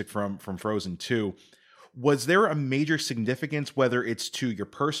the music from Frozen 2. Was there a major significance, whether it's to your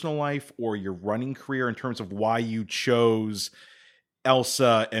personal life or your running career, in terms of why you chose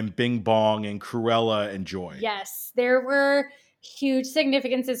Elsa and Bing Bong and Cruella and Joy? Yes, there were huge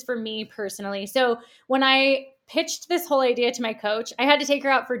significances for me personally. So when I pitched this whole idea to my coach, I had to take her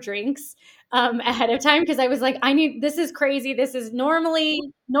out for drinks ahead of time, because I was like, this is crazy. This is normally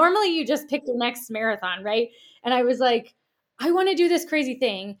you just pick the next marathon, right? And I was like, I want to do this crazy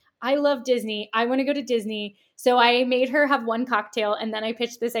thing. I love Disney. I want to go to Disney. So I made her have one cocktail, and then I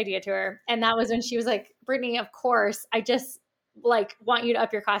pitched this idea to her. And that was when she was like, Brittany, of course, I just like want you to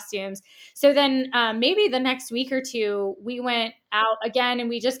up your costumes. So then maybe the next week or two, we went out again, and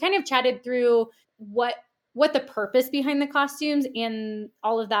we just kind of chatted through what the purpose behind the costumes and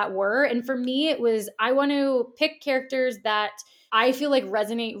all of that were. And for me, it was, I want to pick characters that I feel like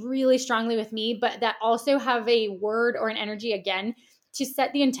resonate really strongly with me, but that also have a word or an energy, again, to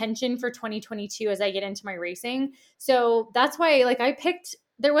set the intention for 2022 as I get into my racing. So that's why, like, I picked,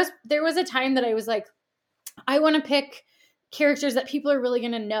 there was a time that I was like, I want to pick characters that people are really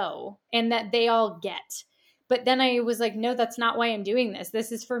going to know and that they all get. But then I was like, no, that's not why I'm doing this.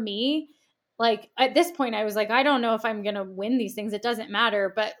 This is for me. Like at this point, I was like, I don't know if I'm going to win these things. It doesn't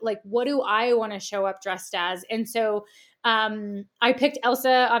matter. But like, what do I want to show up dressed as? And so I picked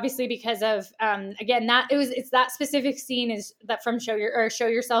Elsa, obviously, because of, again, it's that specific scene is that from Show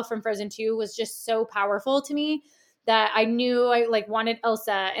Yourself from Frozen 2 was just so powerful to me that I knew I like wanted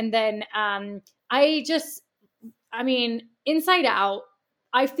Elsa. And then Inside Out,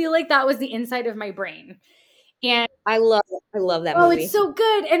 I feel like that was the inside of my brain. And I love that movie. Oh, it's so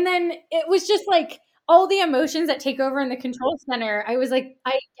good. And then it was just like all the emotions that take over in the control center. I was like,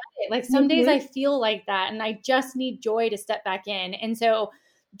 I get it. Like some days I feel like that, and I just need Joy to step back in. And so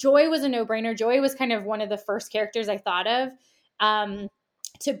Joy was a no-brainer. Joy was kind of one of the first characters I thought of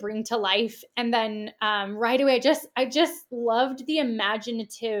to bring to life. And then right away, I just loved the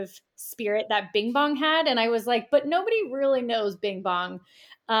imaginative spirit that Bing Bong had. And I was like, but nobody really knows Bing Bong.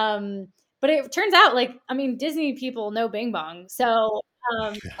 But it turns out, like, I mean, Disney people know Bing Bong. So,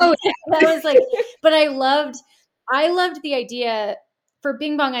 that was like, but I loved the idea for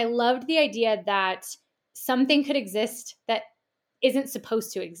Bing Bong. I loved the idea that something could exist that isn't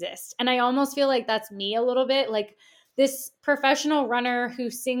supposed to exist. And I almost feel like that's me a little bit, like this professional runner who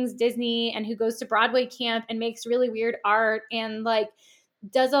sings Disney and who goes to Broadway camp and makes really weird art and like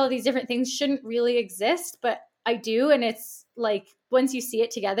does all these different things shouldn't really exist, but I do. And it's like, once you see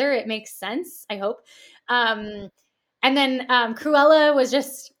it together, it makes sense, I hope. And then Cruella was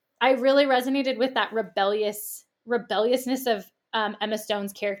just, I really resonated with that rebelliousness of Emma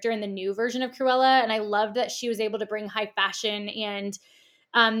Stone's character in the new version of Cruella. And I loved that she was able to bring high fashion and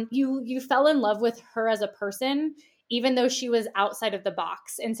you fell in love with her as a person, even though she was outside of the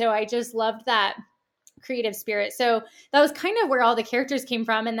box. And so I just loved that creative spirit. So that was kind of where all the characters came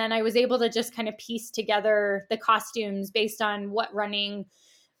from. And then I was able to just kind of piece together the costumes based on what running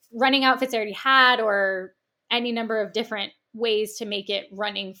outfits I already had, or any number of different ways to make it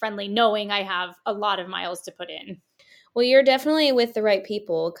running friendly, knowing I have a lot of miles to put in. Well, you're definitely with the right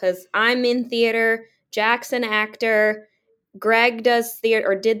people, because I'm in theater, Jack's an actor, Greg does theater,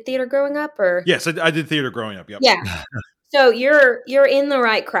 or did theater growing up, or? Yes, I did theater growing up. Yep. Yeah. So you're in the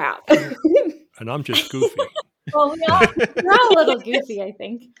right crowd. And I'm just goofy. Well, we're all a little goofy, I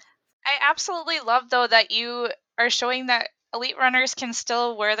think. I absolutely love, though, that you are showing that elite runners can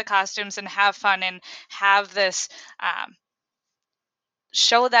still wear the costumes and have fun and have this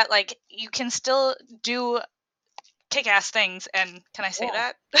show that, like, you can still do kick-ass things. And can I say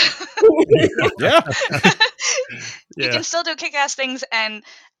that? Yeah. You can still do kick-ass things and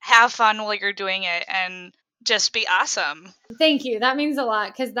have fun while you're doing it and just be awesome. Thank you. That means a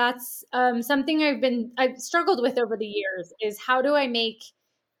lot, because that's something I've struggled with over the years, is how do I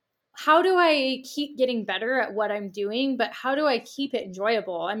keep getting better at what I'm doing, but how do I keep it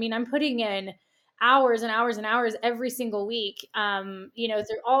enjoyable? I mean, I'm putting in hours and hours and hours every single week,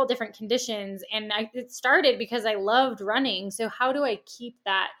 through all different conditions. And it started because I loved running. So how do I keep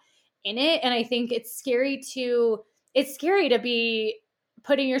that in it? And I think it's scary to be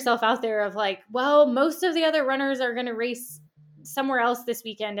putting yourself out there of like, well, most of the other runners are going to race somewhere else this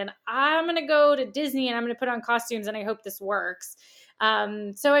weekend, and I'm going to go to Disney and I'm going to put on costumes and I hope this works.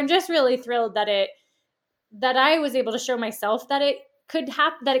 So I'm just really thrilled that I was able to show myself that it could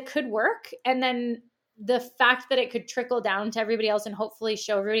happen, that it could work. And then the fact that it could trickle down to everybody else and hopefully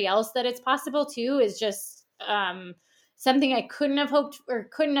show everybody else that it's possible too is just something I couldn't have hoped or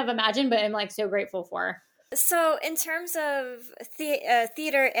couldn't have imagined, but I'm like so grateful for. So in terms of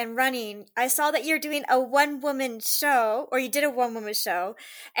theater and running, I saw that you're doing a one-woman show, or you did a one-woman show,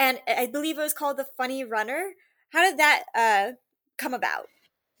 and I believe it was called The Funny Runner. How did that come about?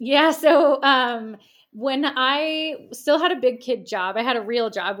 Yeah, so when I still had a big kid job, I had a real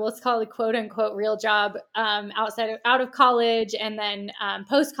job. Well, let's call it a quote unquote real job out of college, and then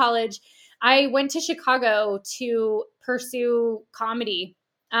post college, I went to Chicago to pursue comedy.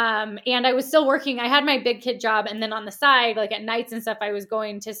 And I was still working. I had my big kid job. And then on the side, like at nights and stuff, I was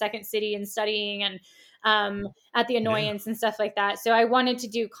going to Second City and studying and at the Annoyance and stuff like that. So I wanted to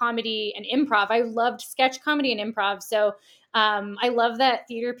do comedy and improv. I loved sketch comedy and improv. So I love that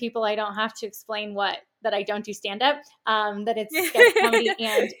theater people, I don't have to explain that I don't do stand up, that it's sketch comedy.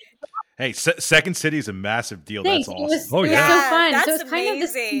 And hey, Second City is a massive deal. Thanks. That's awesome. It was so fun. That's so it's kind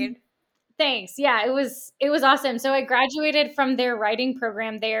amazing. Of this. Thanks. Yeah, it was awesome. So I graduated from their writing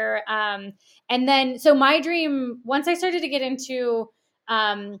program there. And then, so my dream, once I started to get into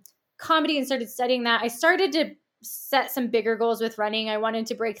comedy and started studying that, I started to set some bigger goals with running. I wanted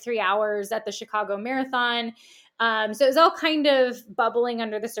to break 3 hours at the Chicago Marathon. So it was all kind of bubbling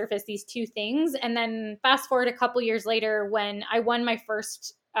under the surface, these two things. And then fast forward a couple years later, when I won my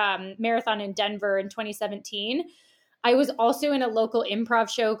first marathon in Denver in 2017, I was also in a local improv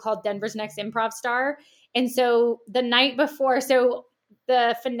show called Denver's Next Improv Star. And so the night before, so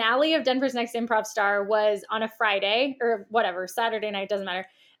the finale of Denver's Next Improv Star was on a Friday or whatever, Saturday night, doesn't matter.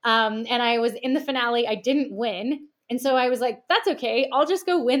 And I was in the finale. I didn't win. And so I was like, that's okay. I'll just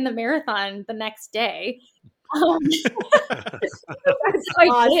go win the marathon the next day. So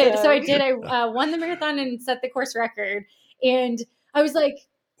I did. I won the marathon and set the course record. And I was like,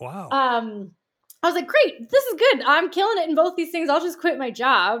 wow. I was like, great, this is good. I'm killing it in both these things. I'll just quit my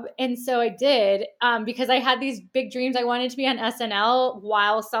job. And so I did, because I had these big dreams. I wanted to be on SNL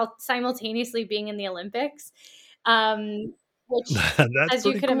while simultaneously being in the Olympics, which, as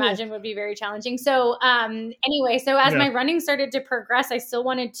you could imagine, would be very challenging. So anyway, so as my running started to progress, I still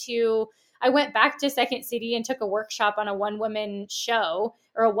wanted to, I went back to Second City and took a workshop on a one-woman show,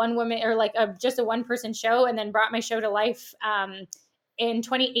 or just a one-person show, and then brought my show to life in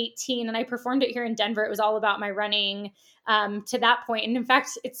 2018, and I performed it here in Denver. It was all about my running to that point. And in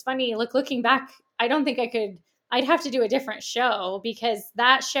fact, it's funny, looking back, I don't think I'd have to do a different show, because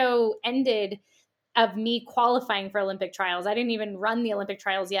that show ended of me qualifying for Olympic trials. I didn't even run the Olympic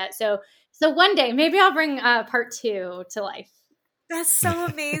trials yet. So one day maybe I'll bring part 2 to life. That's so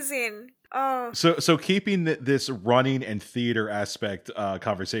amazing. Oh, So keeping this running and theater aspect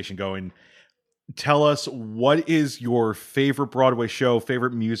conversation going, tell us, what is your favorite Broadway show,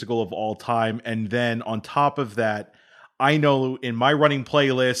 favorite musical of all time? And then on top of that, I know in my running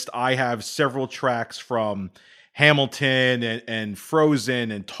playlist, I have several tracks from Hamilton and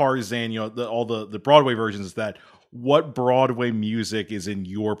Frozen and Tarzan, all the Broadway versions. What Broadway music is in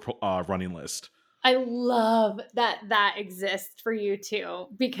your running list? I love that exists for you too,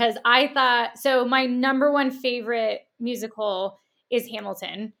 because I thought, so my number one favorite musical is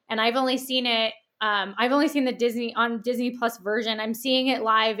Hamilton, and I've only seen it. I've only seen the Disney Plus version. I'm seeing it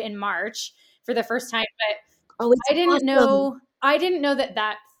live in March for the first time, but I didn't know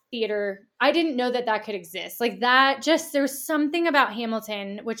that theater. I didn't know that could exist. Like that, just there's something about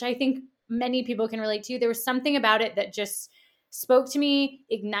Hamilton, which I think many people can relate to. There was something about it that just spoke to me,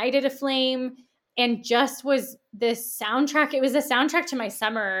 ignited a flame, and just was this soundtrack. It was a soundtrack to my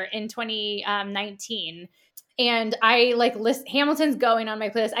summer in 2019. And I Hamilton's going on my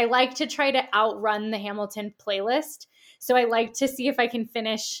playlist. I like to try to outrun the Hamilton playlist. So I like to see if I can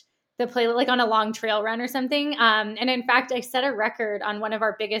finish the playlist like on a long trail run or something. And in fact, I set a record on one of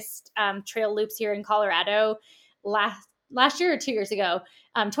our biggest trail loops here in Colorado last year or 2 years ago,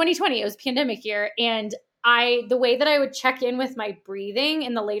 2020. It was pandemic year. And the way that I would check in with my breathing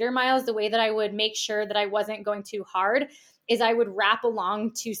in the later miles, the way that I would make sure that I wasn't going too hard, is I would rap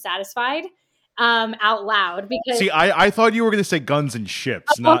along to Satisfied out loud. Because see, I thought you were going to say Guns and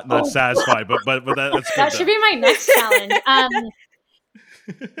Ships, not Satisfied, but that's that should be my next challenge.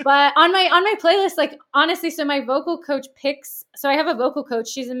 But on my playlist, like honestly, so my vocal coach picks. So I have a vocal coach.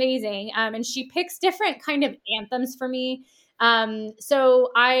 She's amazing, and she picks different kind of anthems for me. So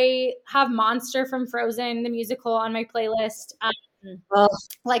I have Monster from Frozen, the musical, on my playlist.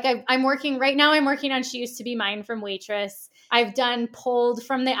 I'm working on She Used to Be Mine from Waitress. I've done Pulled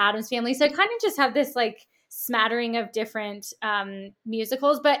from the Addams Family. So I kind of just have this like smattering of different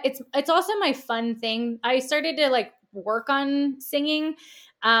musicals, but it's also my fun thing. I started to like work on singing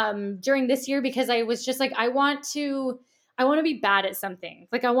during this year, because I was just like, I want to be bad at something.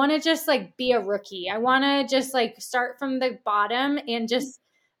 Like I want to just like be a rookie. I want to just like start from the bottom and just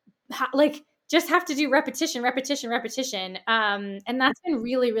have to do repetition. And that's been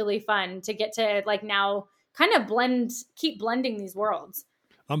really, really fun to get to like now kind of keep blending these worlds.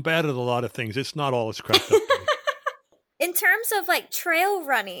 I'm bad at a lot of things. It's not all it's cracked up to be. In terms of like trail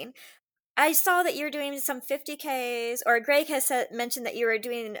running, I saw that you're doing some 50Ks, or Greg has mentioned that you were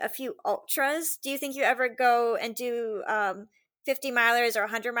doing a few ultras. Do you think you ever go and do 50 milers or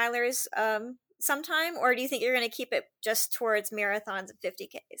 100 milers sometime? Or do you think you're going to keep it just towards marathons and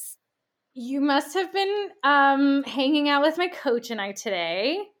 50Ks? You must have been hanging out with my coach and I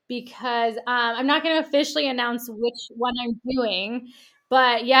today, because I'm not going to officially announce which one I'm doing.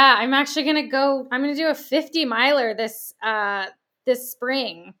 But yeah, I'm actually going to do a 50 miler this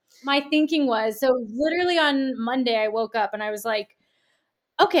spring. My thinking was, so literally on Monday, I woke up and I was like,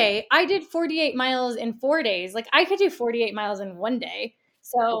 okay, I did 48 miles in 4 days. Like I could do 48 miles in one day.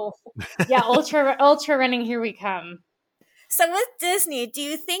 So yeah, ultra running, here we come. So with Disney, do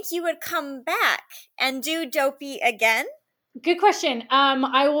you think you would come back and do Dopey again? Good question.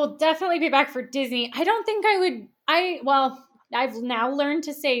 I will definitely be back for Disney. I don't think I would. I've now learned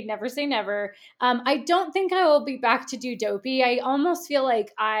to never say never. I don't think I will be back to do Dopey. I almost feel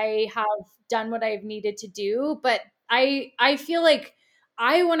like I have done what I've needed to do, but I feel like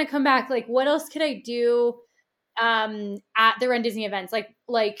I want to come back. Like, what else could I do at the Run Disney events?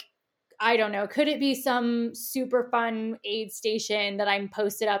 Like I don't know. Could it be some super fun aid station that I'm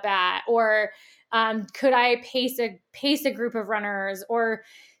posted up at, or could I pace a group of runners, or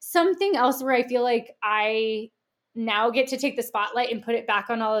something else where I feel like I now get to take the spotlight and put it back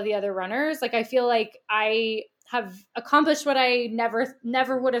on all of the other runners? Like I feel like I have accomplished what I never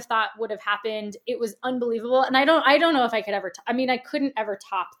would have thought would have happened. It was unbelievable, and I don't know if I could ever. I couldn't ever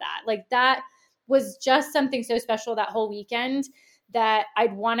top that. Like that was just something so special that whole weekend, that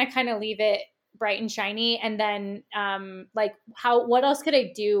I'd want to kind of leave it bright and shiny. And then what else could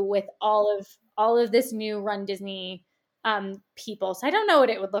I do with all of this new Run Disney people? So I don't know what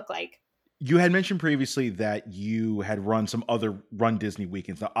it would look like. You had mentioned previously that you had run some other Run Disney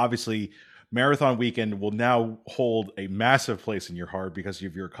weekends. Now, obviously, Marathon Weekend will now hold a massive place in your heart because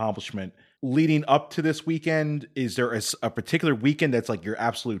of your accomplishment. Leading up to this weekend, is there a particular weekend that's like your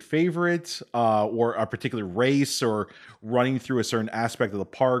absolute favorite, or a particular race, or running through a certain aspect of the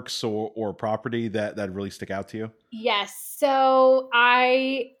parks or property that really stick out to you? Yes. So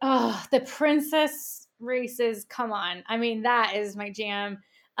the princess races, come on. I mean, that is my jam.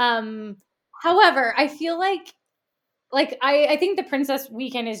 However, I feel like I think the princess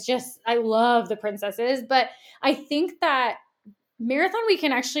weekend is just, I love the princesses, but I think that Marathon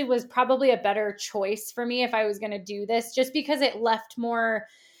Weekend actually was probably a better choice for me if I was going to do this, just because it left more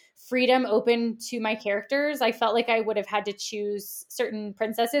freedom open to my characters. I felt like I would have had to choose certain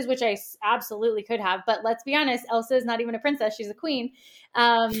princesses, which I absolutely could have. But let's be honest, Elsa is not even a princess. She's a queen.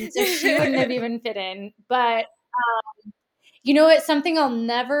 So she wouldn't have even fit in. But you know what? Something I'll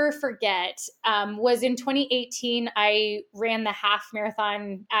never forget was in 2018, I ran the half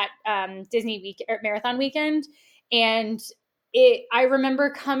marathon at Marathon Weekend. And I remember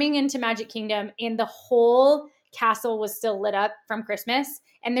coming into Magic Kingdom and the whole castle was still lit up from Christmas.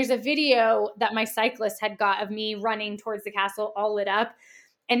 And there's a video that my cyclist had got of me running towards the castle all lit up.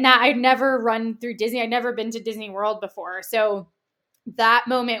 And that I'd never run through Disney. I'd never been to Disney World before. So that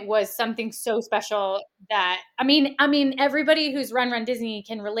moment was something so special that, I mean, everybody who's run Disney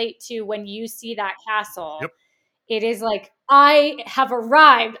can relate to when you see that castle. Yep. It is like, I have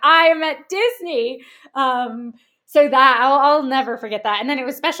arrived. I am at Disney. So that I'll never forget that. And then it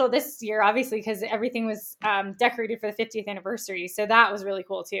was special this year, obviously, because everything was decorated for the 50th anniversary. So that was really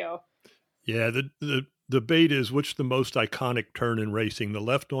cool too. Yeah, the debate is which the most iconic turn in racing, the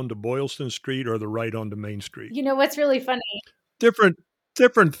left onto Boylston Street or the right onto Main Street. You know what's really funny? Different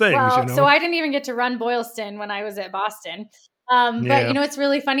things. Well, you know? So I didn't even get to run Boylston when I was at Boston. But you know what's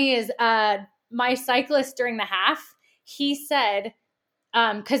really funny is my cyclist during the half, he said,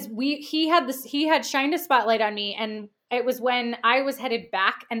 because he had shined a spotlight on me, and it was when I was headed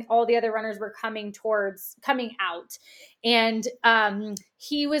back and all the other runners were coming out. And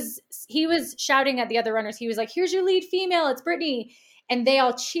he was shouting at the other runners. He was like, "Here's your lead female, it's Brittany." And they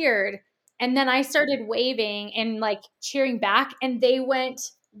all cheered. And then I started waving and like cheering back, and they went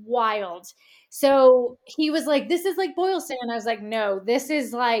wild. So he was like, "This is like Boylston." And I was like, "No, this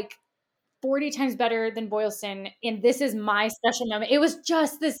is like 40 times better than Boylston. And this is my special moment." It was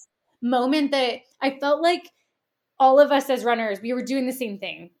just this moment that I felt like all of us as runners, we were doing the same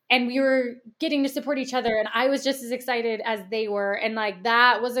thing and we were getting to support each other. And I was just as excited as they were. And like,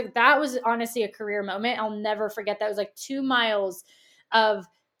 that was honestly a career moment. I'll never forget that. It was like 2 miles of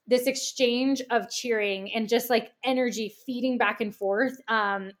this exchange of cheering and just like energy feeding back and forth.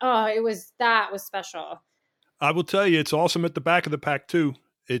 That was special. I will tell you, it's awesome at the back of the pack too.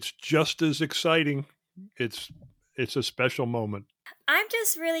 It's just as exciting. It's a special moment. I'm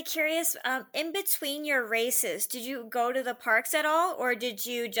just really curious, in between your races, did you go to the parks at all, or did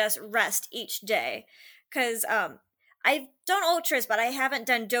you just rest each day? Because I've done ultras, but I haven't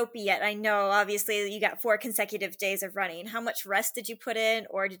done Dopey yet. I know, obviously, you got 4 consecutive days of running. How much rest did you put in,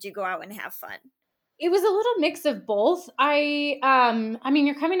 or did you go out and have fun? It was a little mix of both.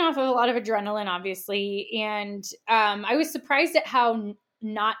 You're coming off of a lot of adrenaline, obviously, and I was surprised at how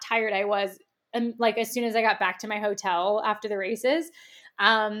not tired I was, like as soon as I got back to my hotel after the races.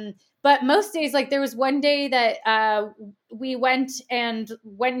 But most days, like there was one day that we went and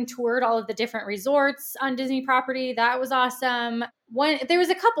toured all of the different resorts on Disney property. That was awesome. There was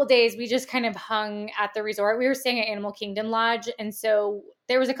a couple days we just kind of hung at the resort. We were staying at Animal Kingdom Lodge, and so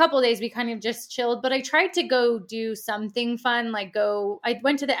there was a couple days we kind of just chilled. But I tried to go do something fun, I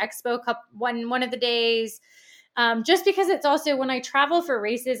went to the expo one of the days. Just because it's also, when I travel for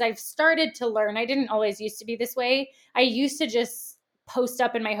races, I've started to learn. I didn't always used to be this way. I used to just post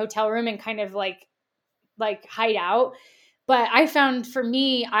up in my hotel room and kind of like hide out. But I found, for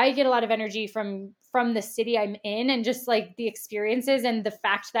me, I get a lot of energy from the city I'm in, and just like the experiences and the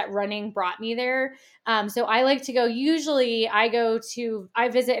fact that running brought me there. So I like to go, usually I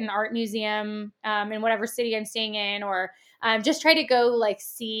visit an art museum in whatever city I'm staying in, or just try to go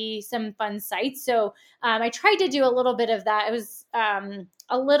see some fun sights. So I tried to do a little bit of that. It was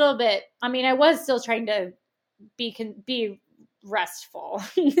a little bit, I was still trying to be restful,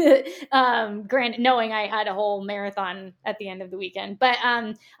 granted, knowing I had a whole marathon at the end of the weekend. But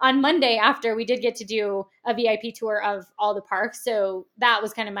on Monday after, we did get to do a VIP tour of all the parks. So that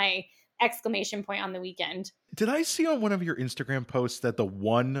was kind of my exclamation point on the weekend. Did I see on one of your Instagram posts that the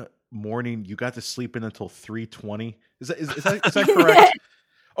one morning you got to sleep in until 3:20? Is that correct?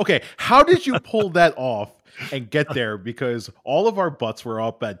 Okay, how did you pull that off and get there? Because all of our butts were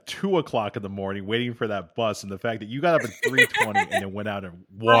up at 2:00 in the morning waiting for that bus, and the fact that you got up at 3:20 and then went out and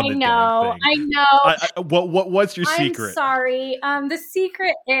won the damn thing. I know. What's your secret? I'm sorry. The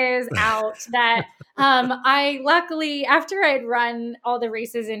secret is out that I luckily, after I'd run all the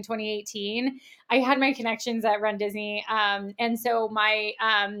races in 2018, I had my connections at Run Disney. And so my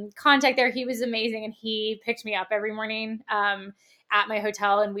contact there, he was amazing, and he picked me up every morning at my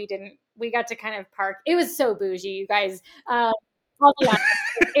hotel, and we got to kind of park. It was so bougie, you guys. I'll be honest,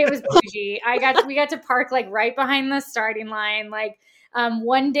 it was bougie. We got to park like right behind the starting line. Like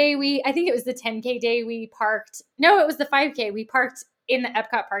one day I think it was the 10K day, it was the 5K. We parked in the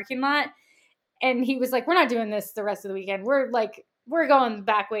Epcot parking lot, and he was like, "We're not doing this the rest of the weekend. We're going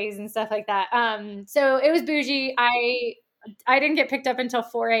back ways and stuff like that." So it was bougie. I didn't get picked up until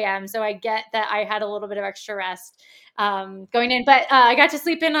 4 a.m. So I get that I had a little bit of extra rest going in, but I got to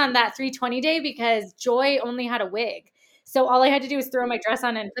sleep in on that 320 day because Joy only had a wig. So all I had to do was throw my dress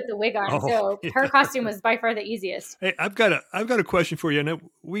on and put the wig on. So her costume was by far the easiest. Hey, I've got a question for you. And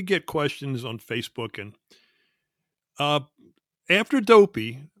we get questions on Facebook, and after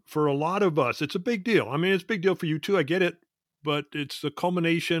Dopey, for a lot of us, it's a big deal. I mean, it's a big deal for you too. I get it, but it's the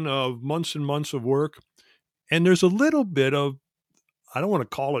culmination of months and months of work. And there's a little bit of, I don't want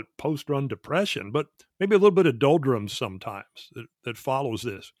to call it post-run depression, but maybe a little bit of doldrums sometimes that follows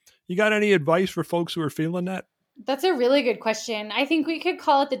this. You got any advice for folks who are feeling that? That's a really good question. I think we could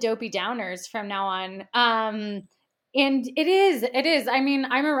call it the Dopey Downers from now on. And it is. I mean,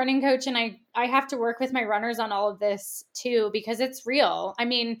 I'm a running coach, and I have to work with my runners on all of this too, because it's real. I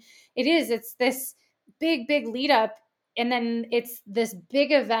mean, it is. It's this big lead up, and then it's this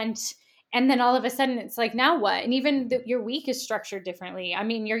big event. And then all of a sudden it's like, now what? And even your week is structured differently. I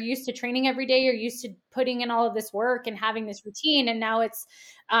mean, you're used to training every day. You're used to putting in all of this work and having this routine. And now it's,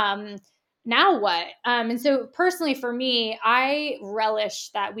 now what? And so personally for me, I relish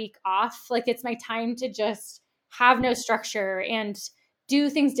that week off. Like, it's my time to just have no structure and do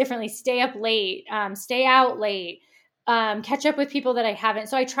things differently, stay up late, stay out late, catch up with people that I haven't.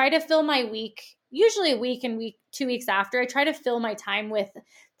 So I try to fill my week, usually a week and 2 weeks after. I try to fill my time with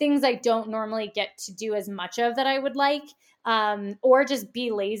things I don't normally get to do as much of that I would like, or just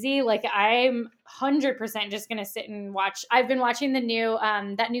be lazy. Like, I'm 100% just going to sit and watch. I've been watching the new,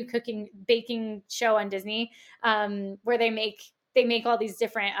 that new baking show on Disney, where they make all these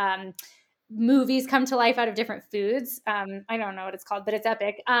different, movies come to life out of different foods. I don't know what it's called, but it's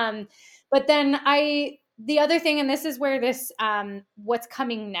epic. But then the other thing, and this is where this, what's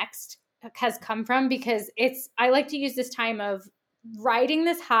coming next has come from, because I like to use this time of riding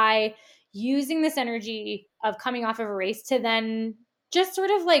this high, using this energy of coming off of a race to then just sort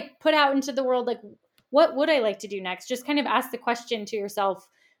of like put out into the world, like, what would I like to do next? Just kind of ask the question to yourself,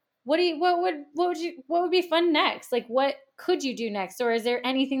 what would be fun next? Like, what could you do next? Or is there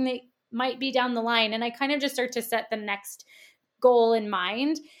anything that might be down the line? And I kind of just start to set the next goal in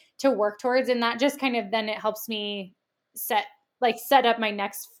mind to work towards. And that just kind of, then it helps me set up my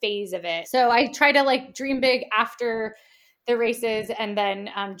next phase of it. So I try to like dream big after the races, and then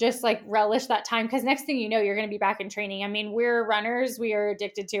just like relish that time, because next thing you know, you're going to be back in training. I mean, we're runners, we are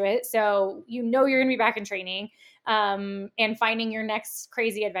addicted to it. So you're going to be back in training and finding your next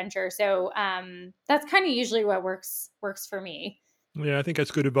crazy adventure. So that's kind of usually what works for me. Yeah, I think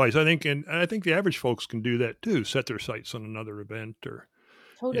that's good advice. I think the average folks can do that too, set their sights on another event or.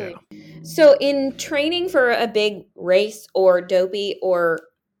 Totally. Yeah. So in training for a big race or Dopey or,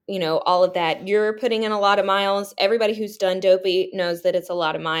 all of that, you're putting in a lot of miles. Everybody who's done Dopey knows that it's a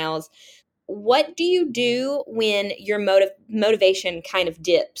lot of miles. What do you do when your motivation kind of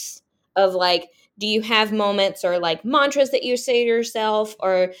dips? Of like, do you have moments or like mantras that you say to yourself?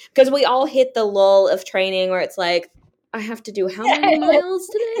 Or because we all hit the lull of training where it's like, I have to do how many miles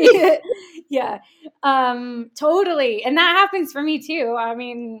today? Yeah. Totally. And that happens for me too. I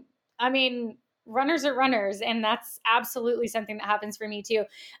mean, runners are runners, and that's absolutely something that happens for me too.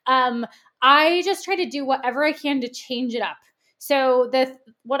 I just try to do whatever I can to change it up. So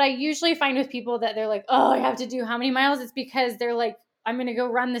what I usually find with people that they're like, oh, I have to do how many miles? It's because they're like, I'm going to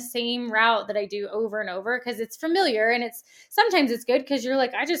go run the same route that I do over and over because it's familiar. And sometimes it's good because you're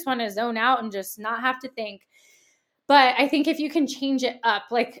like, I just want to zone out and just not have to think. But I think if you can change it up,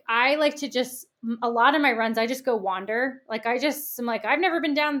 like I like to a lot of my runs, I just go wander. Like I'm like, I've never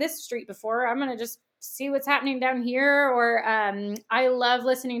been down this street before. I'm going to just see what's happening down here. Or I love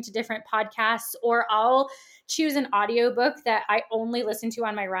listening to different podcasts, or I'll choose an audiobook that I only listen to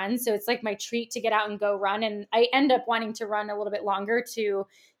on my runs. So it's like my treat to get out and go run. And I end up wanting to run a little bit longer to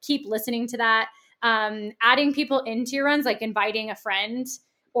keep listening to that. Adding people into your runs, like inviting a friend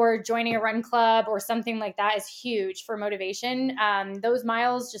or joining a run club or something like that is huge for motivation. Those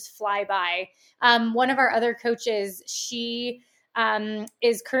miles just fly by. One of our other coaches, she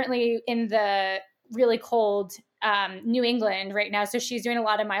is currently in the really cold New England right now. So she's doing a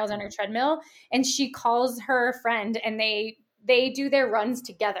lot of miles on her treadmill, and she calls her friend, and they do their runs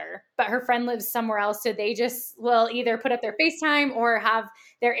together, but her friend lives somewhere else. So they just will either put up their FaceTime or have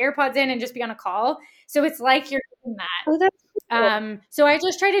their AirPods in and just be on a call. So it's like you're doing that. Oh, that's cool. So I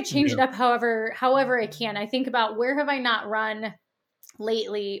just try to change it up however I can. I think about where have I not run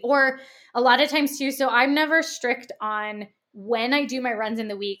lately, or a lot of times too. So I'm never strict on when I do my runs in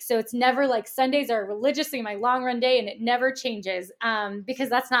the week. So it's never like Sundays are religiously my long run day, and it never changes because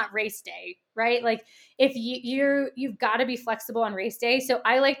that's not race day, right? Like if you've got to be flexible on race day. So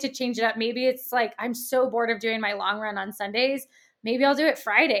I like to change it up. Maybe it's like, I'm so bored of doing my long run on Sundays. Maybe I'll do it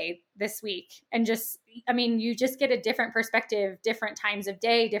Friday this week, and you just get a different perspective, different times of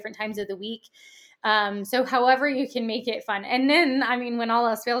day, different times of the week. So however you can make it fun. And then, when all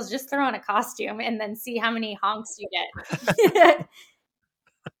else fails, just throw on a costume and then see how many honks you get.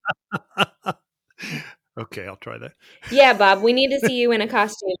 Okay, I'll try that. Yeah, Bob, we need to see you in a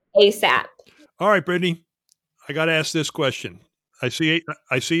costume ASAP. All right, Brittany, I got to ask this question. I see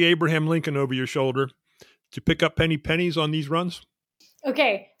Abraham Lincoln over your shoulder. Did you pick up pennies on these runs?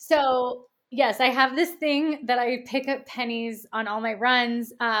 Okay, so yes, I have this thing that I pick up pennies on all my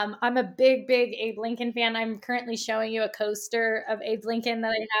runs. I'm a big Abe Lincoln fan. I'm currently showing you a coaster of Abe Lincoln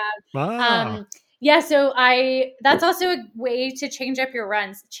that I have. Yeah, so that's also a way to change up your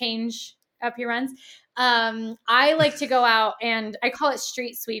runs. I like to go out, and I call it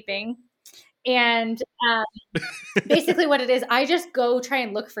street sweeping. And basically what it is, I just go try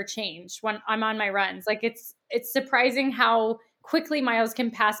and look for change when I'm on my runs. Like it's surprising how quickly miles can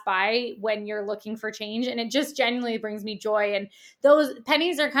pass by when you're looking for change. And it just genuinely brings me joy. And those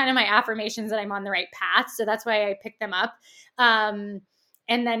pennies are kind of my affirmations that I'm on the right path. So that's why I pick them up. And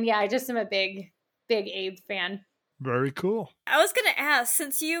then, I just am a big Abe fan. Very cool. I was going to ask,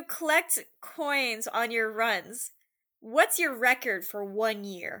 since you collect coins on your runs, what's your record for 1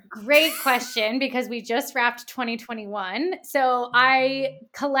 year? Great question, because we just wrapped 2021. So I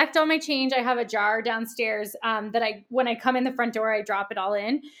collect all my change. I have a jar downstairs that when I come in the front door, I drop it all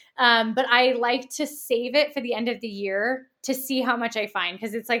in. But I like to save it for the end of the year to see how much I find,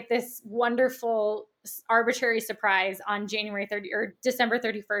 because it's like this wonderful arbitrary surprise on January 30 or December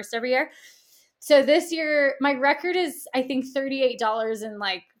 31st every year. So this year, my record is, I think, $38.05,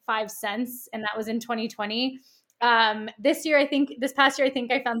 and that was in 2020. This past year, I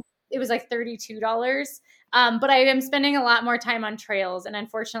think I found it was like $32. But I am spending a lot more time on trails, and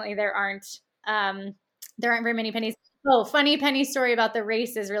unfortunately there aren't very many pennies. Oh, funny penny story about the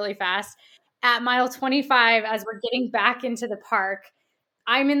race is really fast. At mile 25, as we're getting back into the park,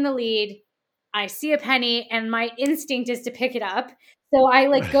 I'm in the lead. I see a penny, and my instinct is to pick it up. So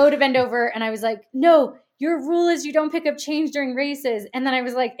I go to bend over, and I was like, no, your rule is you don't pick up change during races. And then I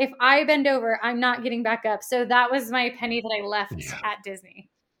was like, if I bend over, I'm not getting back up. So that was my penny that I left at Disney.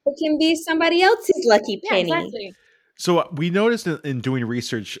 It can be somebody else's lucky penny. Yeah, exactly. So we noticed in doing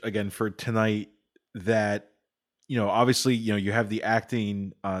research again for tonight that, obviously, you have the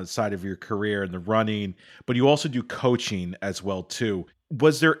acting side of your career and the running, but you also do coaching as well too.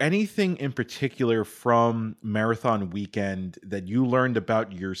 Was there anything in particular from Marathon Weekend that you learned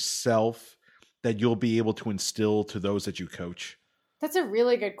about yourself that you'll be able to instill to those that you coach? That's a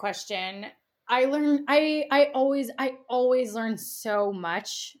really good question. I always learn so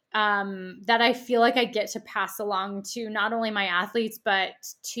much that I feel like I get to pass along to not only my athletes, but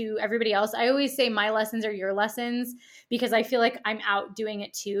to everybody else. I always say my lessons are your lessons, because I feel like I'm out doing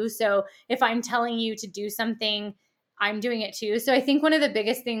it too. So if I'm telling you to do something, I'm doing it too. So I think one of the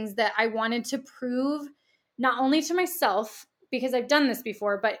biggest things that I wanted to prove, not only to myself, because I've done this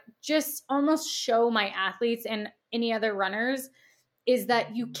before, but just almost show my athletes and any other runners, is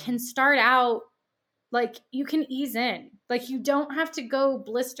that you can start out, you can ease in. You don't have to go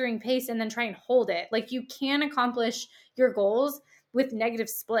blistering pace and then try and hold it. You can accomplish your goals with negative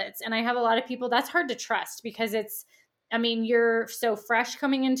splits. And I have a lot of people, that's hard to trust, because you're so fresh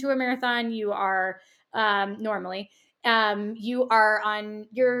coming into a marathon. You are normally. You are on,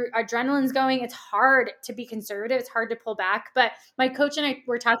 your adrenaline's going. It's hard to be conservative. It's hard to pull back. But my coach and I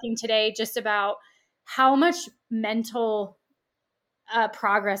were talking today just about how much mental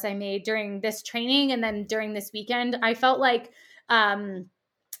progress I made during this training. And then during this weekend, I felt like I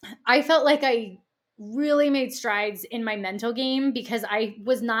really made strides in my mental game because I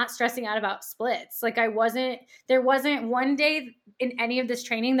was not stressing out about splits. Like there wasn't one day in any of this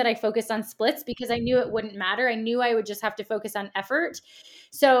training that I focused on splits because I knew it wouldn't matter. I knew I would just have to focus on effort.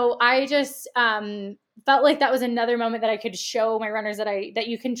 So I just felt like that was another moment that I could show my runners that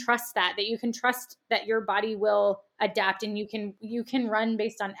you can trust that you can trust that your body will adapt and you can run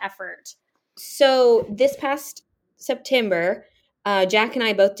based on effort. So this past September, Jack and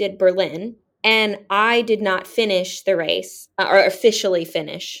I both did Berlin, and I did not finish the race or officially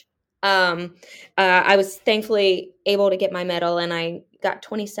finish. I was thankfully able to get my medal, and I got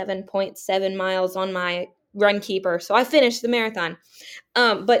 27.7 miles on my Runkeeper, so I finished the marathon.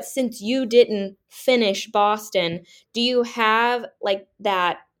 But since you didn't finish Boston, do you have like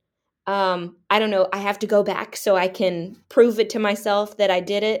that? I don't know, I have to go back so I can prove it to myself that I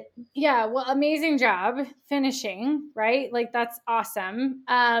did it. Yeah, well, amazing job finishing, right? Like that's awesome.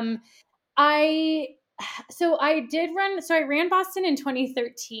 I ran Boston in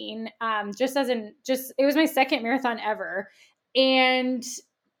 2013, it was my second marathon ever. And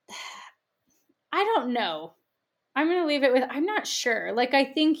I don't know. I'm going to leave it with, I'm not sure. Like, I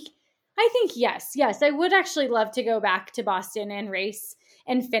think yes, I would actually love to go back to Boston and race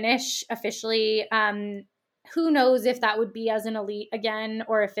and finish officially. Who knows if that would be as an elite again,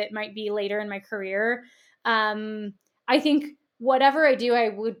 or if it might be later in my career. I think whatever I do, I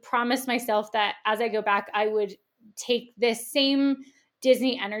would promise myself that as I go back, I would take this same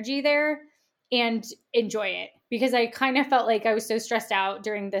Disney energy there and enjoy it, because I kind of felt like I was so stressed out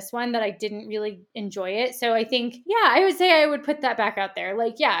during this one that I didn't really enjoy it. So I think, I would say I would put that back out there.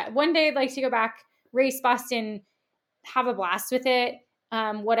 Like, one day I'd like to go back, race Boston, have a blast with it,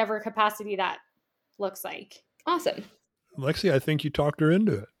 whatever capacity that looks like. Awesome. Lexi, I think you talked her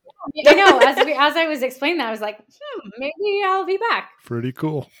into it. I know. As I was explaining that, I was like, maybe I'll be back. Pretty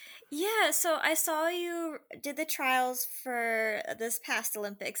cool. Yeah, so I saw you did the trials for this past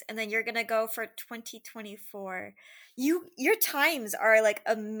Olympics, and then you're gonna go for 2024. Your times are like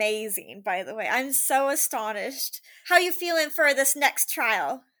amazing, by the way. I'm so astonished. How are you feeling for this next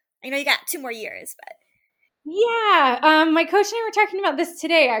trial? I know you got 2 more years, but yeah, my coach and I were talking about this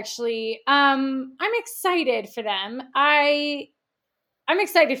today. Actually, I'm excited for them. I'm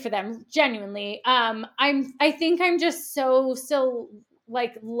excited for them, genuinely. I think I'm just so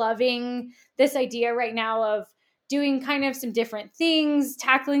like loving this idea right now of doing kind of some different things,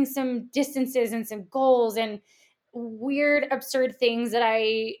 tackling some distances and some goals and weird, absurd things that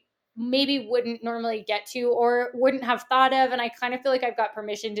I maybe wouldn't normally get to or wouldn't have thought of. And I kind of feel like I've got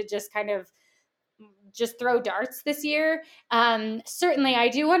permission to just kind of just throw darts this year. Certainly I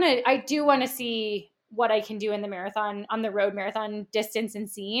do want to see what I can do in the marathon, on the road marathon distance and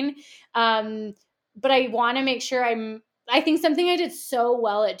scene. But I want to make sure I think something I did so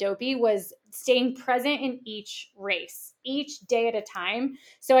well at Dopey was staying present in each race, each day at a time.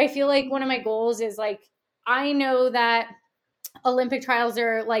 So I feel like one of my goals is like, I know that Olympic trials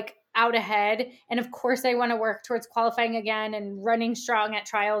are like out ahead. And of course I want to work towards qualifying again and running strong at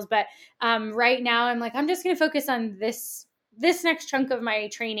trials. But right now I'm like, I'm just going to focus on this next chunk of my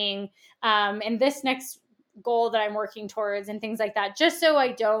training and this next goal that I'm working towards and things like that, just so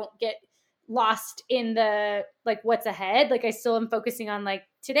I don't get lost in the, like, what's ahead. Like I still am focusing on like,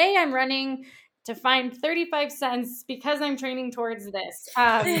 today I'm running to find 35 cents because I'm training towards this.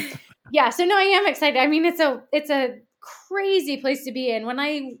 Yeah. So no, I am excited. I mean, it's a crazy place to be in. When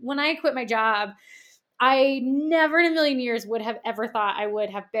I quit my job, I never in a million years would have ever thought I would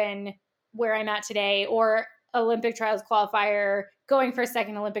have been where I'm at today, or Olympic trials qualifier, going for a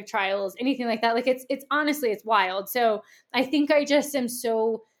second Olympic trials, anything like that. Like it's honestly, it's wild. So I think I just am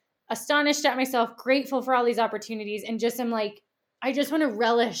so astonished at myself, grateful for all these opportunities, and just am like, I just want to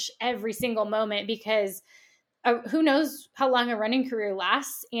relish every single moment, because who knows how long a running career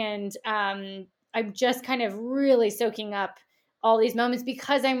lasts. And I'm just kind of really soaking up all these moments,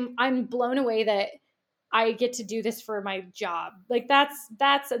 because I'm blown away that I get to do this for my job. Like that's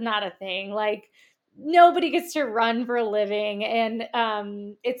not a thing. Like nobody gets to run for a living. And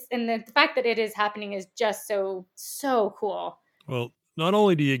the fact that it is happening is just so cool. Well, not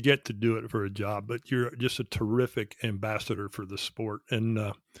only do you get to do it for a job, but you're just a terrific ambassador for the sport. And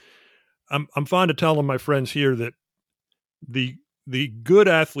I'm fond of telling my friends here that the good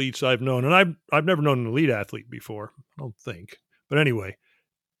athletes I've known, and I've never known an elite athlete before, I don't think. But anyway,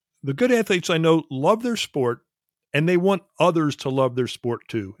 the good athletes I know love their sport, and they want others to love their sport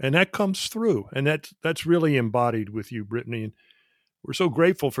too. And that comes through. And that's really embodied with you, Brittany. And we're so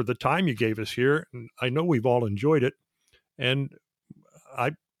grateful for the time you gave us here. And I know we've all enjoyed it. And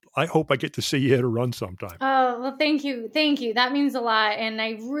I hope I get to see you at a run sometime. Oh, well, thank you. That means a lot. And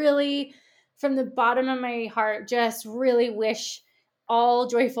I really from the bottom of my heart just really wish all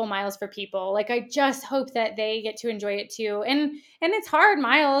joyful miles for people. Like, I just hope that they get to enjoy it too. And it's hard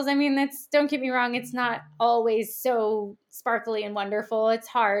miles. I mean, don't get me wrong. It's not always so sparkly and wonderful. It's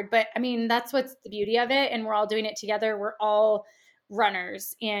hard, but I mean, that's what's the beauty of it. And we're all doing it together. We're all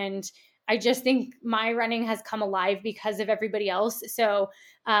runners. And I just think my running has come alive because of everybody else. So,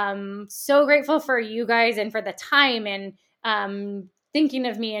 so grateful for you guys and for the time and, thinking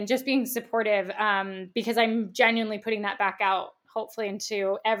of me and just being supportive, because I'm genuinely putting that back out, hopefully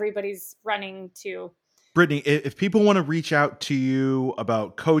into everybody's running too. Brittany, if people want to reach out to you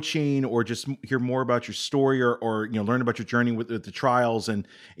about coaching or just hear more about your story or learn about your journey with the trials and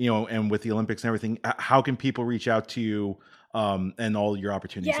with the Olympics and everything, how can people reach out to you and all your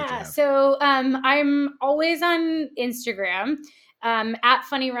opportunities that you have? So I'm always on Instagram at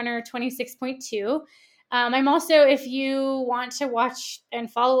funnyrunner26.2. I'm also, if you want to watch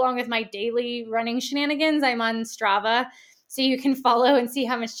and follow along with my daily running shenanigans, I'm on Strava. So you can follow and see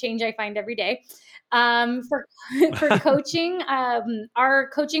how much change I find every day. For coaching, our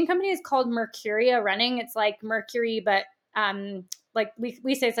coaching company is called Mercuria Running. It's like Mercury, but like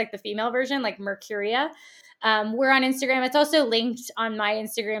we say it's like the female version, like Mercuria. We're on Instagram. It's also linked on my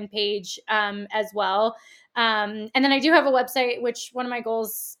Instagram page as well. And then I do have a website, which one of my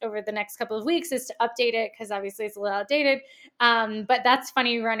goals over the next couple of weeks is to update it because obviously it's a little outdated. But that's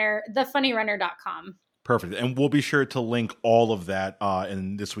thefunnyrunner.com. Perfect. And we'll be sure to link all of that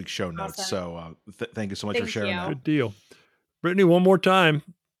in this week's show notes. Awesome. So thank you so much for sharing that. Good deal. Brittany, one more time.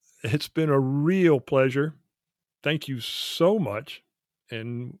 It's been a real pleasure. Thank you so much.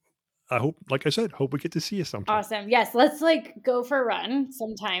 And I hope, like I said, we get to see you sometime. Awesome. Yes. Let's go for a run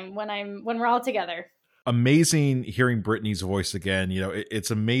sometime when we're all together. Amazing hearing Brittany's voice again. It's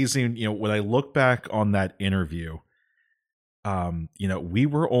amazing. When I look back on that interview, we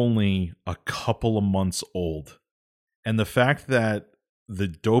were only a couple of months old. And the fact that the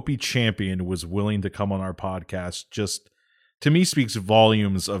dopey champion was willing to come on our podcast just, to me, speaks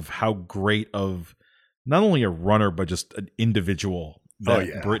volumes of how great of not only a runner, but just an individual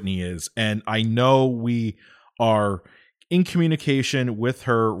that Brittany is. And I know we are in communication with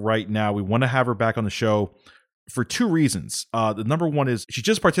her right now. We want to have her back on the show for two reasons. The number one is she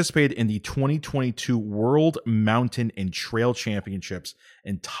just participated in the 2022 World Mountain and Trail Championships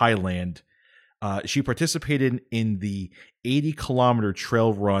in Thailand. She participated in the 80-kilometer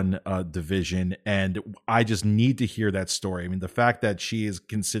trail run division, and I just need to hear that story. I mean, the fact that she is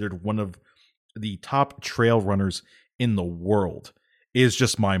considered one of the top trail runners in the world is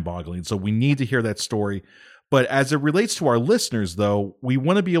just mind-boggling. So we need to hear that story. But as it relates to our listeners, though, we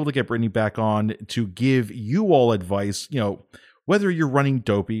want to be able to get Brittany back on to give you all advice, whether you're running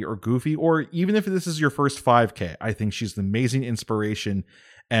dopey or goofy, or even if this is your first 5K. I think she's an amazing inspiration,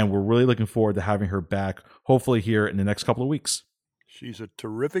 and we're really looking forward to having her back, hopefully here in the next couple of weeks. She's a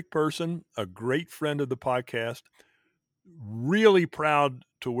terrific person, a great friend of the podcast, really proud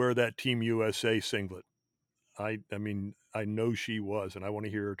to wear that Team USA singlet. I mean, I know she was, and I want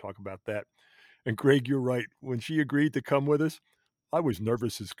to hear her talk about that. And Greg, you're right. When she agreed to come with us, I was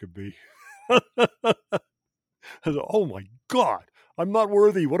nervous as could be. I said, oh my God, I'm not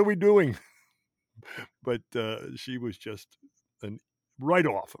worthy. What are we doing? But she was just right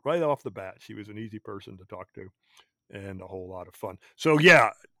off the bat. She was an easy person to talk to and a whole lot of fun. So yeah,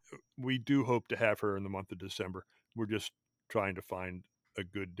 we do hope to have her in the month of December. We're just trying to find a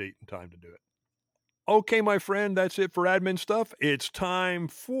good date and time to do it. Okay, my friend, that's it for admin stuff. It's time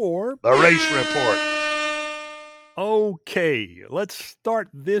for the race report. Okay, let's start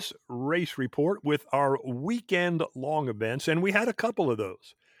this race report with our weekend long events, and we had a couple of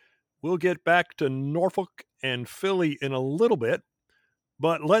those. We'll get back to Norfolk and Philly in a little bit,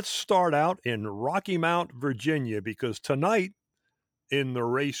 but let's start out in Rocky Mount, Virginia, because tonight in the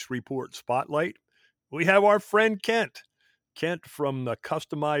race report spotlight, we have our friend Kent. Kent from the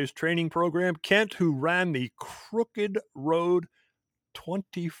Customized Training Program. Kent, who ran the Crooked Road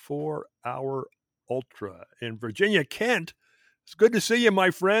 24-hour Ultra in Virginia. Kent, it's good to see you,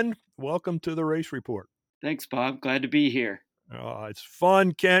 my friend. Welcome to the Race Report. Thanks, Bob. Glad to be here. It's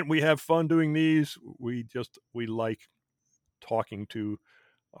fun, Kent. We have fun doing these. We like talking to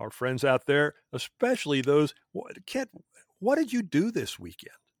our friends out there, especially those. Kent, what did you do this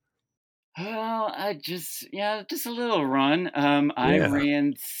weekend? Well, just a little run. I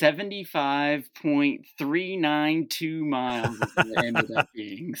ran 75.392 miles. It ended up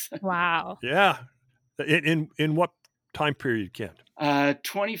being. Wow. Yeah. In what time period, Kent?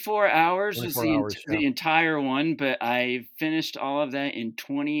 24 hours 24 was the entire one, but I finished all of that in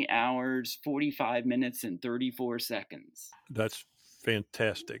 20 hours, 45 minutes, and 34 seconds. That's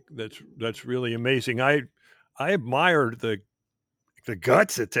fantastic. That's really amazing. I admire the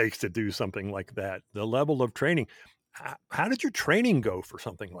guts it takes to do something like that. The level of training. How did your training go for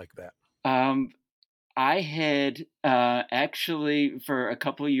something like that? I had actually, for a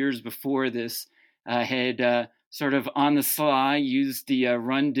couple of years before this, had sort of on the sly used the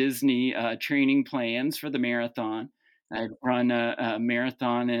Run Disney training plans for the marathon. I'd run a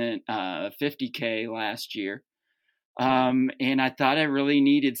marathon and 50K last year. And I thought I really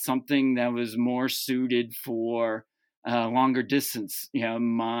needed something that was more suited for longer distance.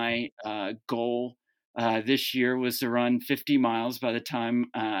 My goal this year was to run 50 miles by the time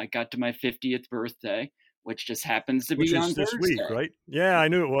I got to my 50th birthday, which just happens to be on this Thursday. week, right? Yeah, I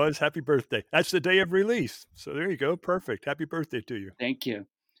knew it was. Happy birthday. That's the day of release. So there you go. Perfect. Happy birthday to you. Thank you.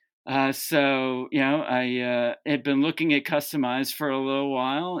 So, I had been looking at Customized for a little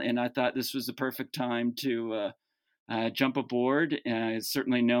while, and I thought this was the perfect time to jump aboard.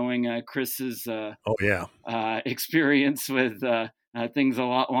 Certainly knowing Chris's experience with things a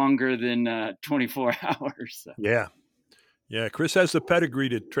lot longer than 24 hours. So. Yeah. Chris has the pedigree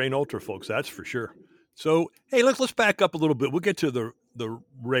to train ultra folks. That's for sure. So, hey, let's back up a little bit. We'll get to the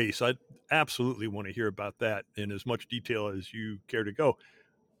race. I absolutely want to hear about that in as much detail as you care to go.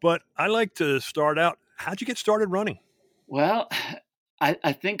 But I like to start out. How'd you get started running? Well,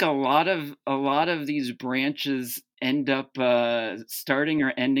 I think a lot of these branches end up starting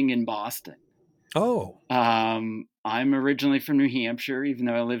or ending in Boston. Oh. I'm originally from New Hampshire, even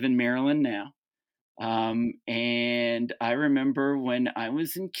though I live in Maryland now. And I remember when I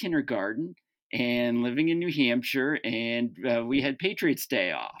was in kindergarten and living in New Hampshire, and we had Patriots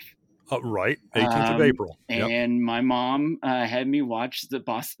Day off. Right, 18th of April. Yep. And my mom had me watch the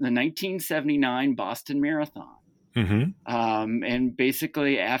 1979 Boston Marathon. Mm-hmm. And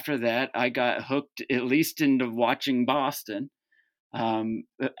basically after that, I got hooked at least into watching Boston.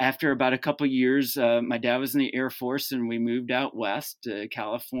 After about a couple of years, my dad was in the Air Force, and we moved out west to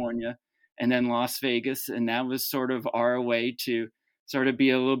California and then Las Vegas. And that was sort of our way to sort of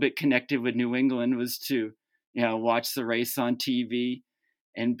be a little bit connected with New England, was to, watch the race on TV.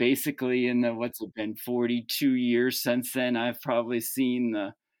 And basically in the, what's it been, 42 years since then, I've probably seen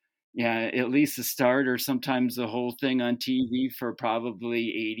at least the start or sometimes the whole thing on TV for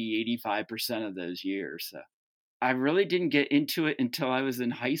probably 85% of those years. So I really didn't get into it until I was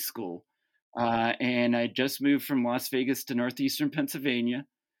in high school. And I just moved from Las Vegas to northeastern Pennsylvania.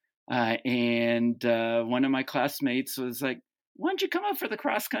 And one of my classmates was like, "Why don't you come up for the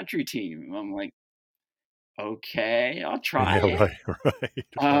cross country team?" I'm like, "Okay, I'll try it."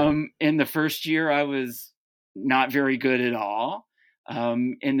 Right. In the first year, I was not very good at all.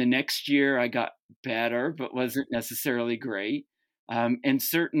 In the next year, I got better, but wasn't necessarily great. And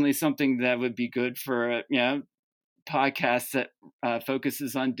certainly something that would be good for a podcast that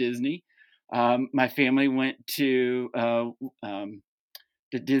focuses on Disney. My family went to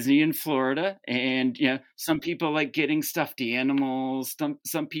Disney in Florida, and some people like getting stuffed animals.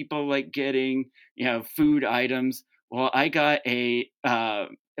 Some people like getting food items. Well, I got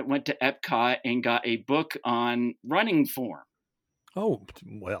went to Epcot and got a book on running form. Oh,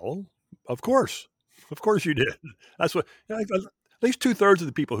 well, of course you did. That's what at least 2/3 of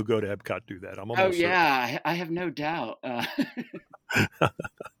the people who go to Epcot do that. I'm almost certain. I have no doubt.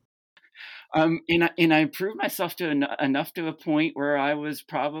 And I improved myself to enough to a point where I was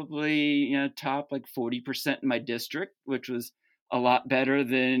probably top like 40% in my district, which was a lot better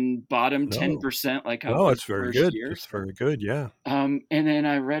than bottom 10%. Like I was it's very first good. year. It's very good. Yeah. And then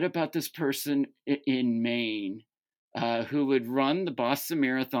I read about this person in Maine who would run the Boston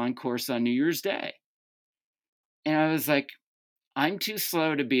Marathon course on New Year's Day, and I was like, I'm too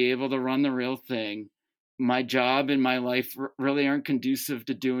slow to be able to run the real thing. My job and my life really aren't conducive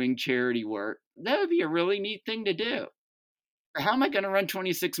to doing charity work. That would be a really neat thing to do. How am I going to run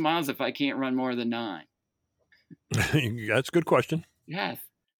 26 miles if I can't run more than 9? That's a good question. Yes.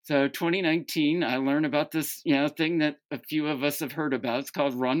 So 2019, I learned about this, thing that a few of us have heard about. It's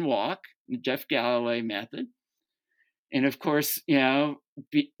called Run Walk, the Jeff Galloway method. And of course,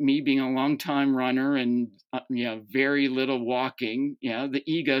 me being a long-time runner and very little walking, the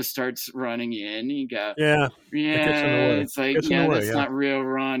ego starts running in. You go, it's like, that's not real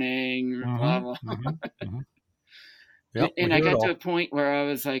running. Blah, blah. Yep, and I got to a point where I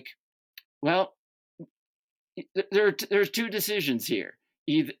was like, well, there's two decisions here.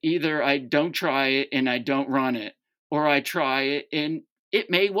 Either I don't try it and I don't run it, or I try it and it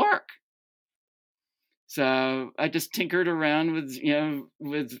may work. So I just tinkered around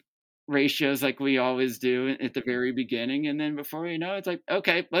with ratios like we always do at the very beginning. And then before you know, it's like,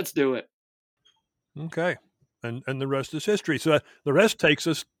 okay, let's do it. Okay. and the rest is history. So the rest takes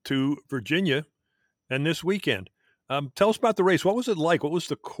us to Virginia and this weekend. Tell us about the race. What was it like? What was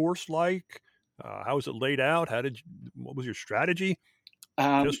the course like? How was it laid out? What was your strategy?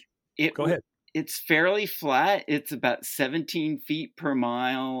 Go ahead. It's fairly flat. It's about 17 feet per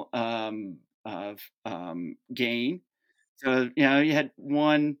mile of gain. So, you had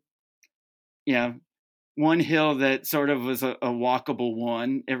one hill that sort of was a walkable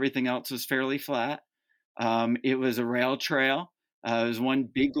one. Everything else was fairly flat. It was a rail trail. It was one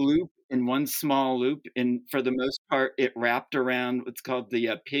big loop and one small loop. And for the most part, it wrapped around what's called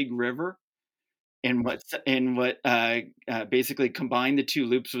the Pig River. And what basically combined the two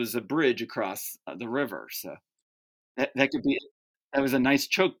loops was a bridge across the river. So that was a nice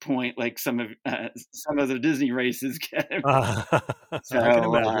choke point, like some of the Disney races get. So I can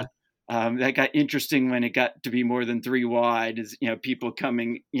imagine. That got interesting when it got to be more than 3 wide. Is people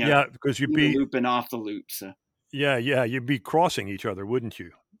coming, because you'd be the loop and off the loop. So you'd be crossing each other, wouldn't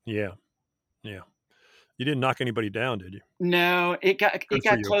you? Yeah. You didn't knock anybody down, did you? No, it got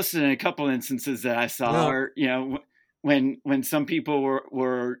close in a couple instances that I saw. Or, when some people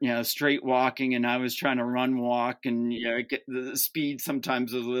were straight walking and I was trying to run walk, and get the speed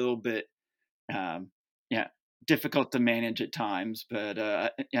sometimes was a little bit difficult to manage at times. But I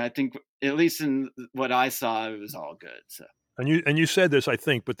think at least in what I saw, it was all good. So and you said this, I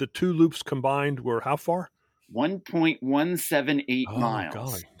think, but the two loops combined were how far? 1.178 miles. Oh,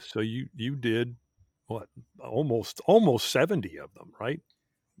 golly. So you did what? Almost 70 of them, right?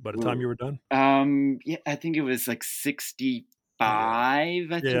 By the time you were done? I think it was like 65. I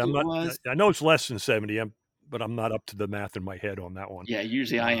think it was. I know it's less than 70, but I'm not up to the math in my head on that one. Yeah,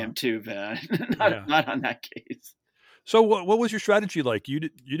 usually I am too, but not on that case. So what was your strategy like? You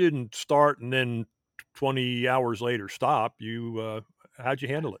didn't start and then 20 hours later stop. How'd you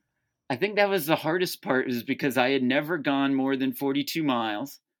handle it? I think that was the hardest part, is because I had never gone more than 42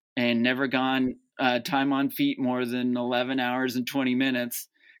 miles and never gone time on feet more than 11 hours and 20 minutes.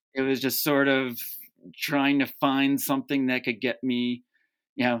 It was just sort of trying to find something that could get me,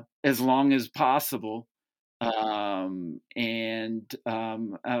 as long as possible. I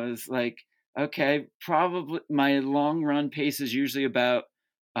was like, okay, probably my long run pace is usually about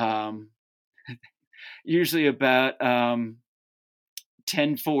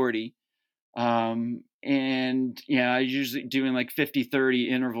 10:40. I usually doing like 50-30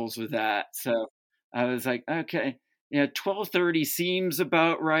 intervals with that. So I was like, okay, 12:30 seems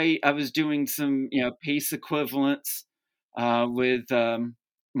about right. I was doing some, pace equivalents with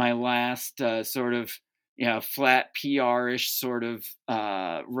my last sort of, flat PR-ish sort of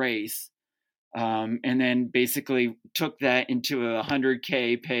race. And then basically took that into a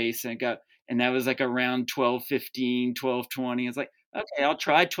 100K pace and that was like around 12:15, 12:20. It's like, okay, I'll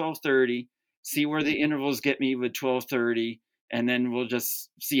try 12:30, see where the intervals get me with 12:30, and then we'll just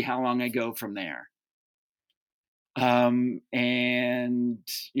see how long I go from there. I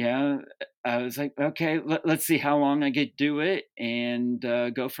was like, okay, let's see how long I get do it and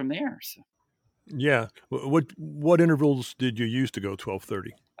go from there. So. Yeah. What intervals did you use to go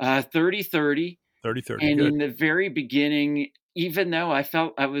 12:30? 30-30. 30-30. And good. in the very beginning, even though I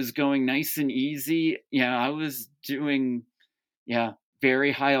felt I was going nice and easy, I was doing,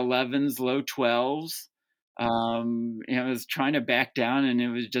 very high 11s, low 12s. I was trying to back down, and it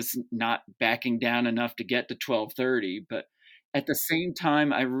was just not backing down enough to get to 12:30. But at the same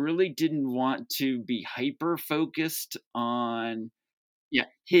time, I really didn't want to be hyper focused on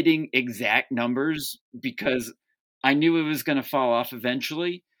hitting exact numbers, because I knew it was going to fall off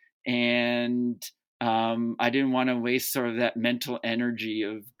eventually. And I didn't want to waste sort of that mental energy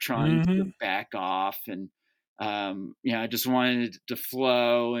of trying to back off. And, I just wanted to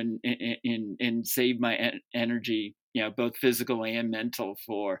flow and save my energy, both physical and mental,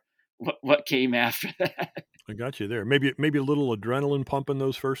 for what came after that. I got you there. Maybe a little adrenaline pump in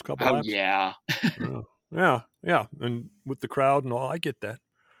those first couple laps. Yeah. Yeah. And with the crowd and all, I get that.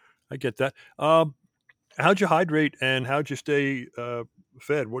 How'd you hydrate and how'd you stay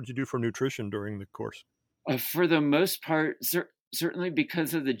fed? What did you do for nutrition during the course? For the most part, certainly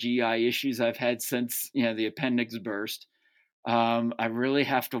because of the GI issues I've had since, the appendix burst, I really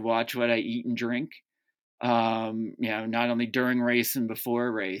have to watch what I eat and drink, not only during race and before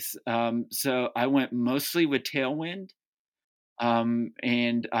a race. So I went mostly with Tailwind,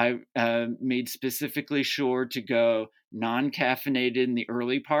 and I made specifically sure to go non-caffeinated in the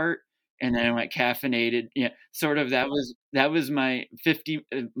early part. And then I went caffeinated. Sort of that was my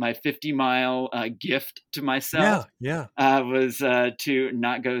 50-mile gift to myself. Yeah. Was to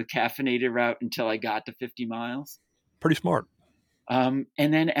not go the caffeinated route until I got to 50 miles. Pretty smart. And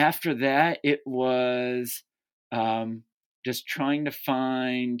then after that, it was just trying to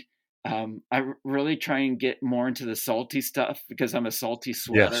find. Really try and get more into the salty stuff because I'm a salty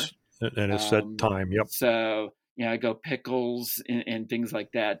sweater. Yes, and it's that time. Yep. So I go pickles and things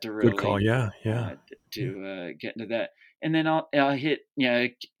like that to Good call. really Yeah. to get into that. And then I'll hit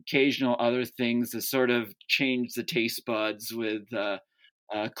occasional other things to sort of change the taste buds with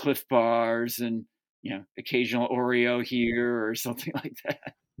Cliff Bars and occasional Oreo here or something like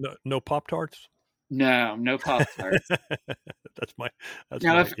that. No Pop-Tarts? No Pop-Tarts. That's my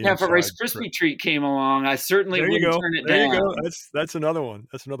if a Rice Krispie treat came along, I certainly wouldn't turn it down. There you go. That's another one.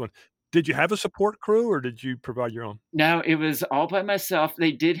 Did you have a support crew or did you provide your own? No, it was all by myself.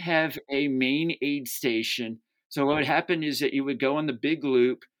 They did have a main aid station. So what would happen is that you would go on the big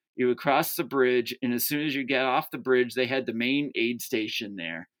loop, you would cross the bridge, and as soon as you get off the bridge, they had the main aid station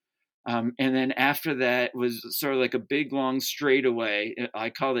there. And then after that was sort of like a big long straightaway. I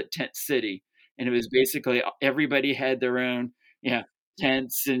called it Tent City. And it was basically everybody had their own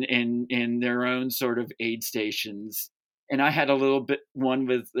tents and their own sort of aid stations. And I had a little bit one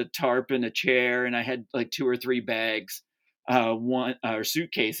with a tarp and a chair, and I had like 2 or 3 bags, one or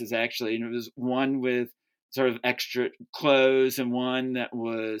suitcases actually, and it was one with sort of extra clothes and one that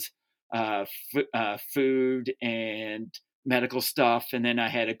was food and medical stuff, and then I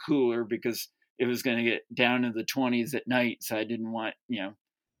had a cooler because it was going to get down in the 20s at night, so I didn't want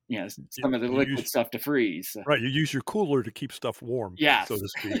some of the liquid stuff to freeze. Right, you use your cooler to keep stuff warm, yes. so to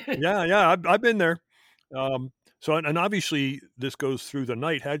speak. Yeah, I've been there. So, and obviously this goes through the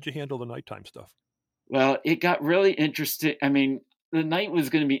night. How did you handle the nighttime stuff? Well, it got really interesting. I mean, the night was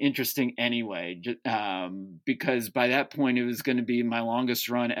going to be interesting anyway, because by that point it was going to be my longest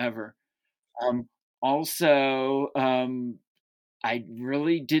run ever. I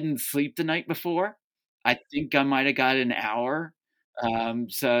really didn't sleep the night before. I think I might have got an hour.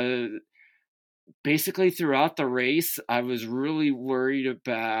 So basically throughout the race, I was really worried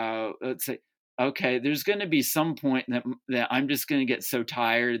about, let's say, okay, there's going to be some point that I'm just going to get so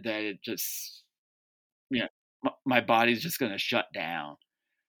tired that it just, my body's just going to shut down.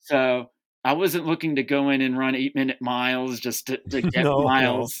 So I wasn't looking to go in and run 8-minute miles just to get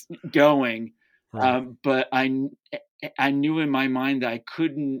miles going. Right. But I knew in my mind that I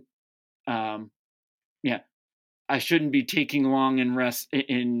couldn't, I shouldn't be taking long and rest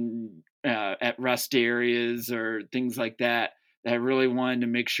at rest areas or things like that. I really wanted to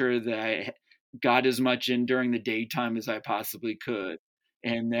make sure that I got as much in during the daytime as I possibly could,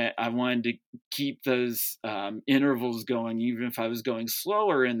 and that I wanted to keep those intervals going, even if I was going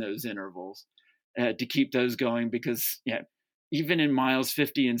slower in those intervals, to keep those going, because even in miles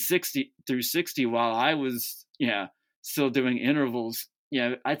 50 and 60 through 60, while I was still doing intervals,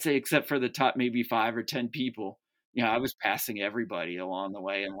 I'd say except for the top maybe 5 or 10 people, I was passing everybody along the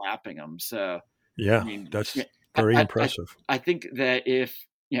way and lapping them. So that's very impressive. I think that if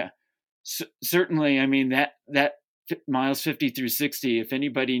certainly, I mean that miles 50 through 60, if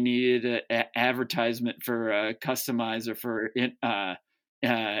anybody needed an advertisement for a customizer for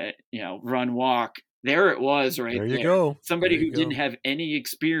run walk, there it was right there. There you go. Somebody who didn't have any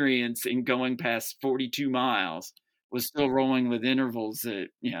experience in going past 42 miles was still rolling with intervals at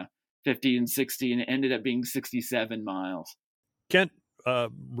 50 and 60, and it ended up being 67 miles. Kent,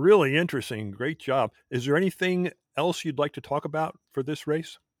 really interesting. Great job. Is there anything else you'd like to talk about for this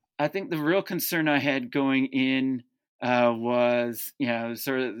race? I think the real concern I had going in was,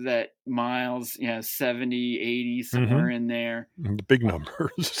 sort of that miles, 70, 80, somewhere in there. The big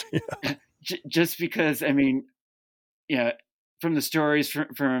numbers. Just because, I mean, from the stories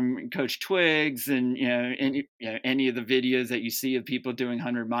from Coach Twiggs and, any of the videos that you see of people doing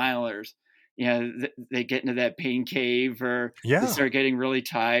 100-milers, they get into that pain cave or they start getting really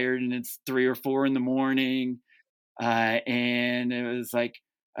tired and it's 3 or 4 in the morning. And it was like,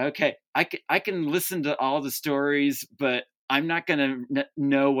 okay, I can listen to all the stories, but I'm not going to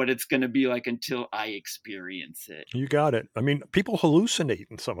know what it's going to be like until I experience it. You got it. I mean, people hallucinate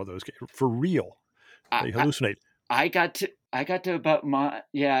in some of those games for real. They hallucinate. I got to about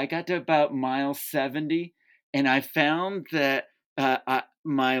mile 70, and I found that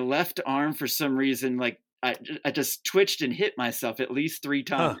my left arm, for some reason, like I just twitched and hit myself at least 3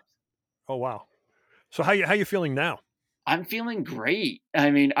 times. Huh. Oh wow! So how you feeling now? I'm feeling great.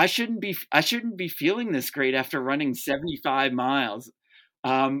 I mean, I shouldn't be feeling this great after running 75 miles.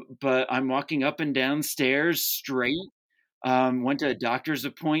 But I'm walking up and down stairs straight. Went to a doctor's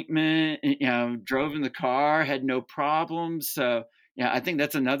appointment, drove in the car, had no problems. So I think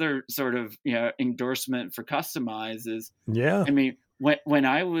that's another sort of, endorsement for Kustomize is, I mean, when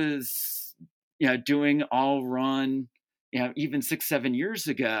I was, doing all run, even 6-7 years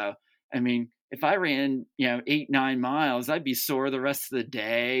ago, I mean, if I ran, 8-9 miles, I'd be sore the rest of the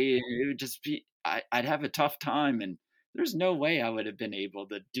day. It would just be, I'd have a tough time, and there's no way I would have been able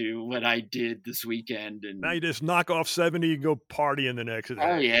to do what I did this weekend. And Now you just knock off 70 and go partying the next day.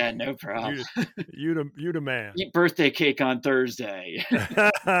 oh yeah, no problem. You the man. Eat birthday cake on Thursday.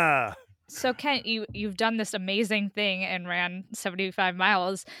 So Kent, you've done this amazing thing and ran 75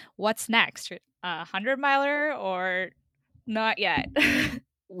 miles. What's next? 100-miler or not yet?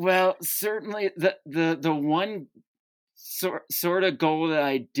 Well, certainly the one sort of goal that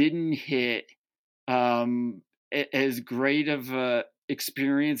I didn't hit, as great of a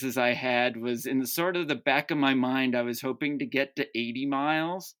experience as I had, was in the sort of the back of my mind. I was hoping to get to 80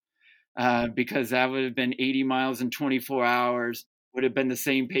 miles, because that would have been 80 miles in 24 hours, would have been the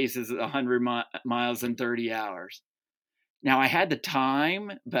same pace as 100 miles in 30 hours. Now I had the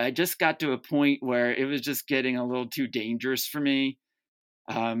time, but I just got to a point where it was just getting a little too dangerous for me.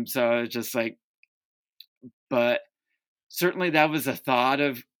 So I was just like, but certainly that was a thought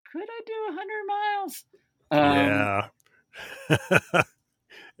of, could I do 100 miles? Yeah.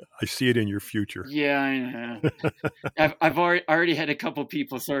 I see it in your future. Yeah, I know. I've already had a couple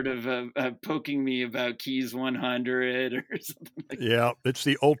people sort of poking me about Keys 100 or something like that. Yeah, it's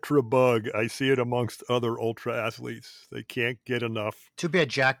the ultra bug. I see it amongst other ultra athletes. They can't get enough. Too bad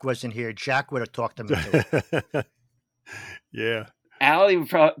Jack wasn't here. Jack would have talked to me too. Yeah. Allie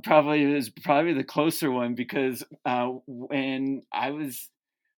probably is the closer one, because when I was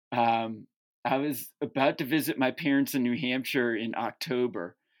about to visit my parents in New Hampshire in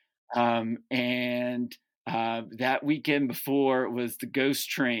October, and that weekend before was the Ghost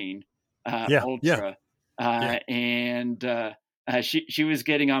Train Ultra, and she was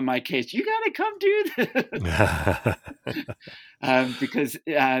getting on my case. You got to come do this. Because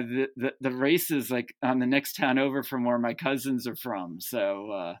the race is like on the next town over from where my cousins are from.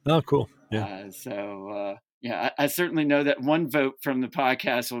 So oh, cool. Yeah. I certainly know that one vote from the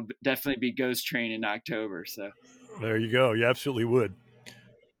podcast will definitely be Ghost Train in October. So there you go. You absolutely would.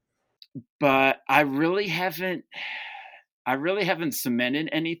 But I really haven't cemented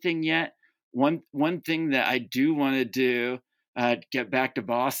anything yet. One thing that I do want to do, get back to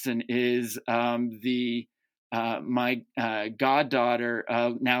Boston, is my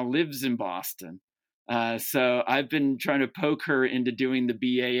goddaughter now lives in Boston. So I've been trying to poke her into doing the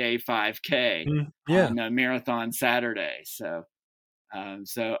BAA 5K on a marathon Saturday. So I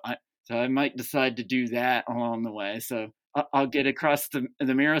might decide to do that along the way. So I'll get across the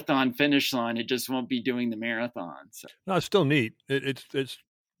marathon finish line. It just won't be doing the marathon. So. No, it's still neat. It's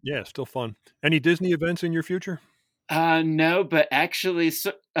still fun. Any Disney events in your future? No, but actually,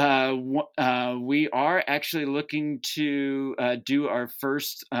 we are actually looking to do our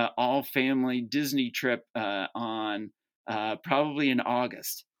first all-family Disney trip on probably in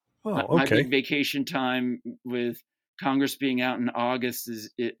August. Oh, okay. My big vacation time with Congress being out in August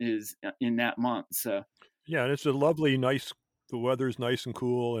is in that month. So yeah, and it's a lovely, nice. The weather's nice and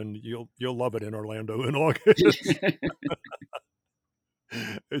cool, and you'll love it in Orlando in August.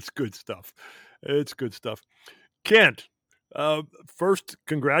 It's good stuff. It's good stuff. Kent, first,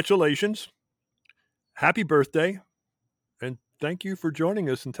 congratulations. Happy birthday. And thank you for joining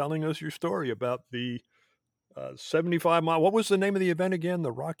us and telling us your story about the 75-mile. What was the name of the event again?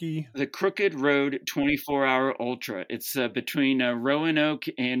 The Crooked Road 24-hour Ultra. It's between Roanoke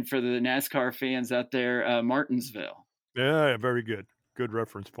and, for the NASCAR fans out there, Martinsville. Yeah, very good. Good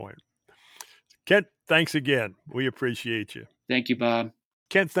reference point. Kent, thanks again. We appreciate you. Thank you, Bob.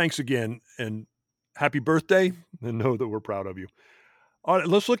 Kent, thanks again. And happy birthday, and know that we're proud of you. All right,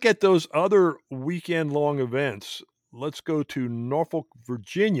 let's look at those other weekend-long events. Let's go to Norfolk,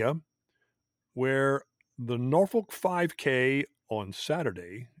 Virginia, where the Norfolk 5K on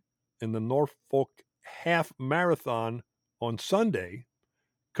Saturday and the Norfolk Half Marathon on Sunday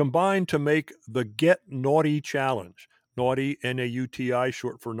combined to make the Get Naughty Challenge. Naughty, Nauti,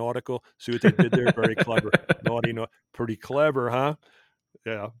 short for nautical. See what they did there? Very clever. Naughty, pretty clever, huh?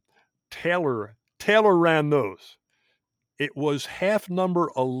 Yeah. Taylor ran those. It was half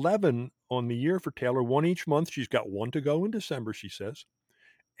number 11 on the year for Taylor, one each month. She's got one to go in December, she says.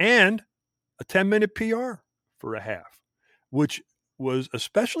 And a 10-minute PR for a half, which was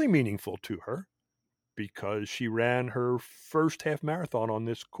especially meaningful to her because she ran her first half marathon on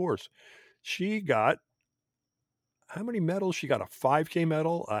this course. She got, how many medals? She got a 5K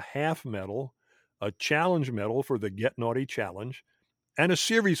medal, a half medal, a challenge medal for the Get Naughty Challenge, and a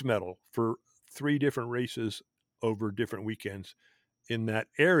series medal for 3 different races over different weekends in that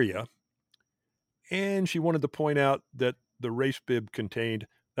area. And she wanted to point out that the race bib contained,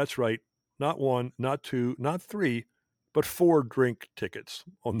 that's right, not 1, not 2, not 3, but 4 drink tickets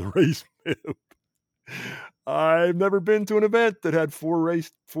on the race bib. I've never been to an event that had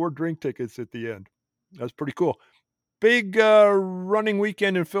 4 drink tickets at the end. That's pretty cool. Big running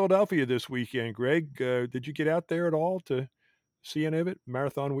weekend in Philadelphia this weekend, Greg. Did you get out there at all to see any of it?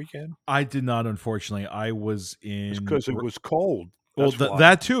 Marathon weekend? I did not, unfortunately. I was in... Because it was cold. Well,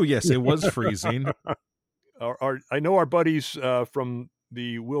 that too, yes. It was freezing. I know our buddies from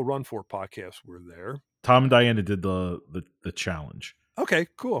the Will Run For podcast were there. Tom and Diana did the challenge. Okay,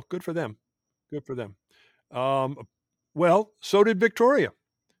 cool. Good for them. Good for them. Well, so did Victoria.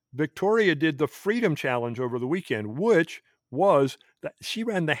 Victoria did the Freedom Challenge over the weekend, which was that she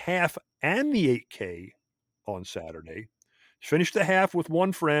ran the half and the 8K on Saturday. She finished the half with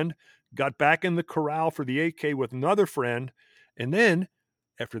one friend, got back in the corral for the 8K with another friend, and then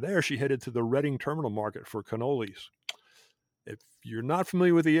after there, she headed to the Reading Terminal Market for cannolis. If you're not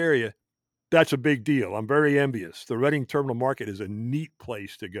familiar with the area, that's a big deal. I'm very envious. The Reading Terminal Market is a neat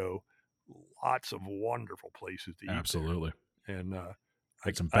place to go. Lots of wonderful places to eat. Absolutely. There. And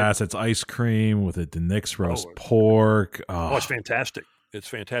like some Bassett's ice cream with a DeNix roast pork. Oh, it's fantastic. It's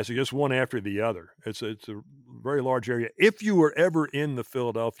fantastic. Just one after the other. It's a very large area. If you were ever in the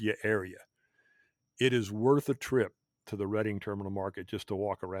Philadelphia area, it is worth a trip to the Reading Terminal Market just to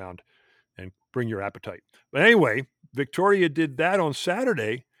walk around and bring your appetite. But anyway, Victoria did that on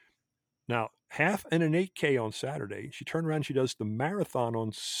Saturday. Now, half and an 8K on Saturday. She turned around and she does the marathon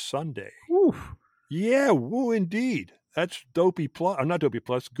on Sunday. Woo. Yeah, woo indeed. That's Dopey Plus, not Dopey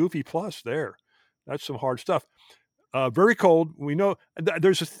Plus, Goofy Plus there. That's some hard stuff. Very cold. We know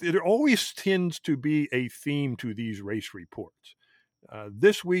there always tends to be a theme to these race reports.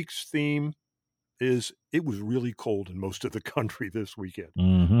 This week's theme is it was really cold in most of the country this weekend.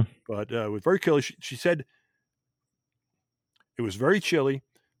 Mm-hmm. But it was very chilly. She said it was very chilly.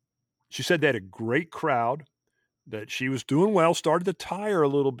 She said they had a great crowd, that she was doing well, started to tire a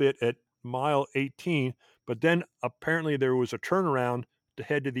little bit at mile 18, but then apparently there was a turnaround to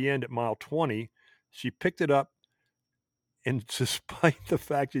head to the end at mile 20. She picked it up, and despite the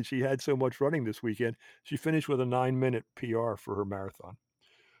fact that she had so much running this weekend, she finished with a 9-minute PR for her marathon.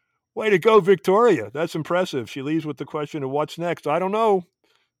 Way to go, Victoria. That's impressive. She leaves with the question of what's next. I don't know,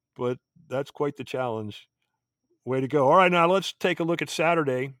 but that's quite the challenge. Way to go. All right, now let's take a look at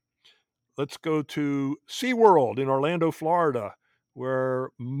Saturday. Let's go to SeaWorld in Orlando, Florida, where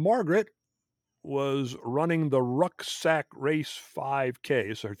Margaret was running the Rucksack Race 5K.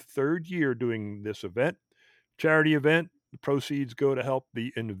 It's her 3rd year doing this event. Charity event. The proceeds go to help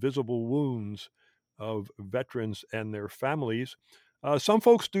the invisible wounds of veterans and their families. Some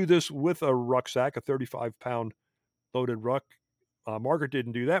folks do this with a rucksack, a 35-pound loaded ruck. Margaret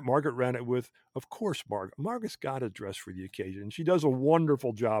didn't do that. Margaret ran it with, of course, Margaret's got a dress for the occasion. She does a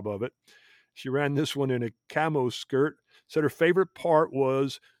wonderful job of it. She ran this one in a camo skirt. Said her favorite part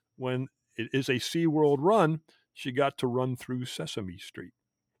was when it is a SeaWorld run, she got to run through Sesame Street.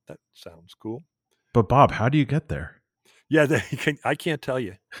 That sounds cool. But Bob, how do you get there? Yeah, I can't tell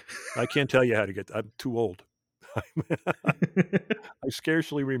you. I can't tell you how to get there. I'm too old. I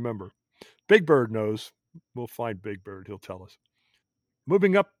scarcely remember. Big Bird knows. We'll find Big Bird. He'll tell us.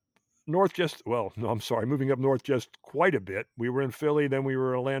 Moving up north moving up north just quite a bit. We were in Philly, then we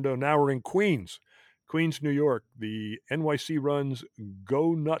were in Orlando. Now we're in Queens, New York. The NYC runs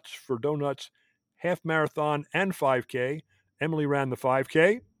Go Nuts for Donuts half marathon and 5K. Emily ran the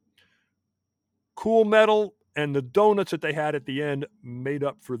 5K. Cool medal, and the donuts that they had at the end made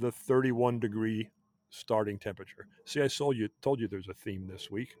up for the 31-degree starting temperature. See, I told you there's a theme this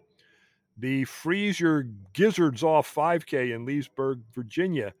week. The Freeze Your Gizzards Off 5K in Leesburg,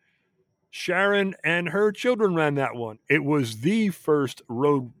 Virginia. Sharon and her children ran that one. It was the first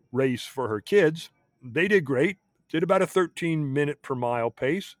road race for her kids. They did great. Did about a 13-minute per mile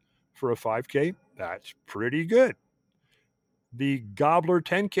pace for a 5K. That's pretty good. The Gobbler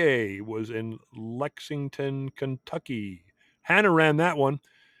 10K was in Lexington, Kentucky. Hannah ran that one.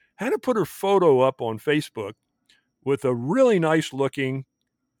 Hannah put her photo up on Facebook with a really nice-looking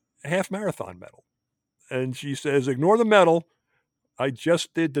half marathon medal. And she says, ignore the medal. I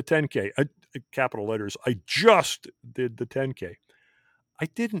just did the 10K. Capital letters. I just did the 10K. I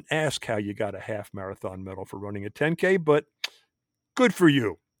didn't ask how you got a half marathon medal for running a 10K, but good for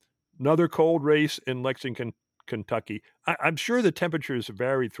you. Another cold race in Lexington, Kentucky. I'm sure the temperatures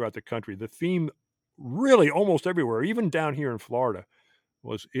varied throughout the country. The theme really almost everywhere, even down here in Florida,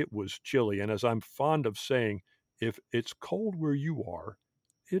 was chilly. And as I'm fond of saying, if it's cold where you are,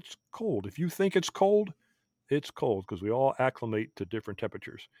 it's cold. If you think it's cold, because we all acclimate to different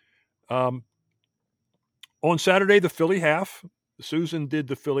temperatures. On Saturday, the Philly half. Susan did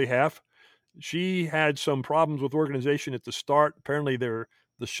the Philly half. She had some problems with organization at the start. Apparently, the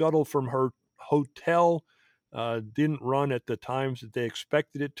shuttle from her hotel didn't run at the times that they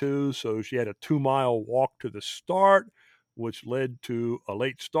expected it to, so she had a 2-mile walk to the start, which led to a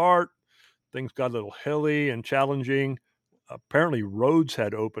late start. Things got a little hilly and challenging. Apparently, roads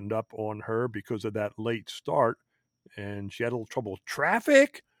had opened up on her because of that late start, and she had a little trouble with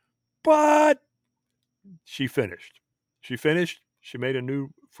traffic, but she finished. She made a new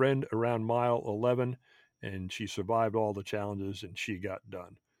friend around mile 11, and she survived all the challenges, and she got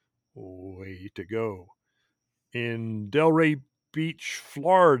done. Way to go. In Delray Beach,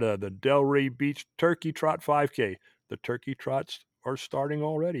 Florida, the Delray Beach Turkey Trot 5K. The turkey trots are starting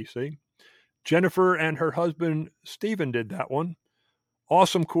already, see? Jennifer and her husband, Stephen, did that one.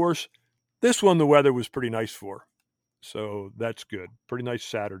 Awesome course. This one, the weather was pretty nice for, so that's good. Pretty nice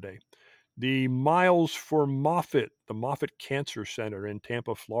Saturday. The Miles for Moffitt, the Moffitt Cancer Center in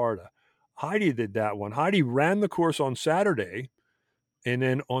Tampa, Florida. Heidi did that one. Heidi ran the course on Saturday, and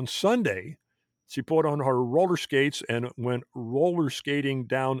then on Sunday, she put on her roller skates and went roller skating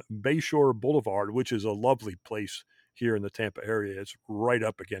down Bayshore Boulevard, which is a lovely place here in the Tampa area. It's right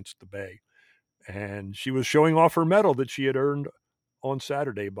up against the bay. And she was showing off her medal that she had earned on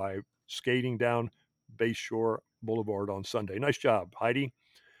Saturday by skating down Bayshore Boulevard on Sunday. Nice job, Heidi.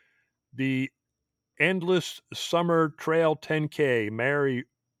 The Endless Summer Trail 10K, Mary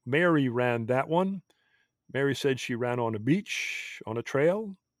ran that one. Mary said she ran on a beach, on a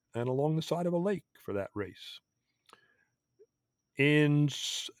trail, and along the side of a lake for that race.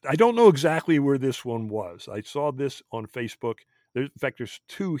 I don't know exactly where this one was. I saw this on Facebook. In fact, there's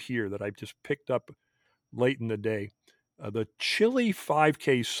two here that I just picked up late in the day. The Chili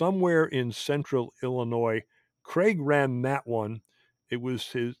 5K somewhere in central Illinois. Craig ran that one. It was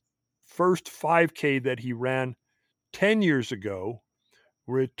his first 5K that he ran 10 years ago,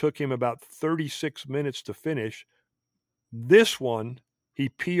 where it took him about 36 minutes to finish. This one, he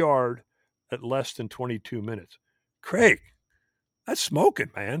PR'd at less than 22 minutes. Craig, that's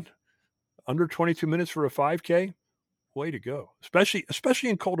smoking, man. Under 22 minutes for a 5K? Way to go. Especially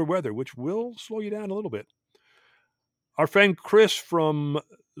in colder weather, which will slow you down a little bit. Our friend Chris from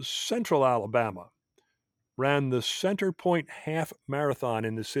Central Alabama ran the Center Point Half Marathon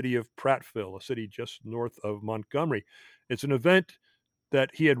in the city of Prattville, a city just north of Montgomery. It's an event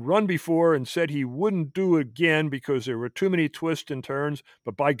that he had run before and said he wouldn't do again because there were too many twists and turns,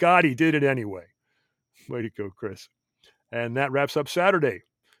 but by God, he did it anyway. Way to go, Chris. And that wraps up Saturday.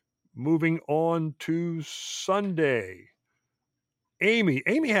 Moving on to Sunday.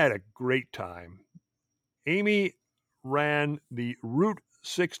 Amy had a great time. Amy ran the Route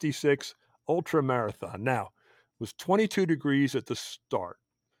 66 Ultra Marathon. Now, it was 22 degrees at the start.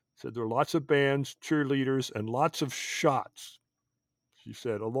 Said there were lots of bands, cheerleaders, and lots of shots. She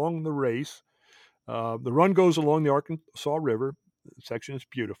said along the race, the run goes along the Arkansas River. The section is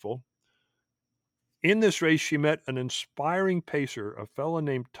beautiful. In this race, she met an inspiring pacer, a fellow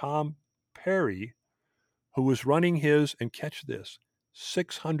named Tom Perry, who was running his, and catch this,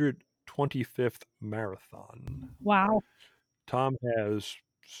 625th marathon. Wow. Tom has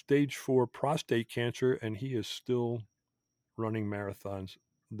stage 4 prostate cancer, and he is still running marathons.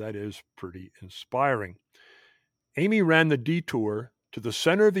 That is pretty inspiring. Amy ran the detour to the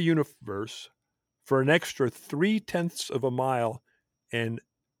center of the universe for an extra 0.3 of a mile, and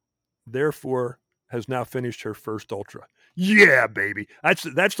therefore has now finished her first ultra. Yeah, baby.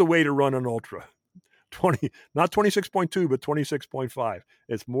 That's the way to run an ultra. Not 26.2, but 26.5.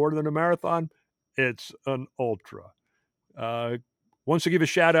 It's more than a marathon. It's an ultra. Wants to give a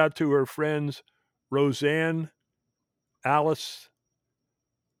shout out to her friends, Roseanne, Alice,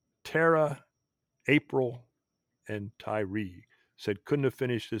 Tara, April, and Tyree. Said couldn't have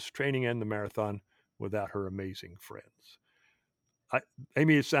finished this training and the marathon without her amazing friends.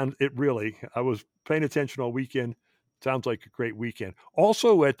 Amy, I was paying attention all weekend. Sounds like a great weekend.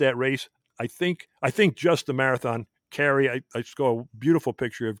 Also at that race, I think just the marathon, Carrie, I saw a beautiful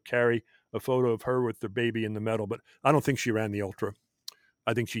picture of Carrie, a photo of her with the baby in the medal, but I don't think she ran the ultra.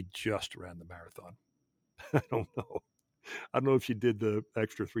 I think she just ran the marathon. I don't know if she did the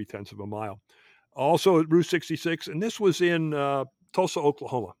extra 0.3 of a mile. Also at Route 66, and this was in Tulsa,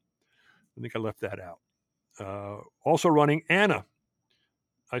 Oklahoma. I think I left that out. Also running, Anna.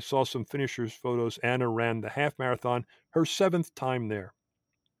 I saw some finishers' photos. Anna ran the half marathon, her 7th time there.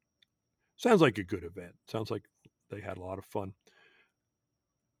 Sounds like a good event. Sounds like they had a lot of fun.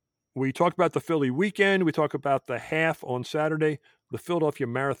 We talked about the Philly weekend. We talked about the half on Saturday. The Philadelphia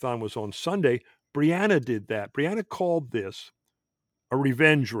Marathon was on Sunday. Brianna did that. Brianna called this a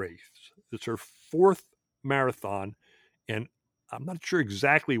revenge race. It's her 4th marathon, and I'm not sure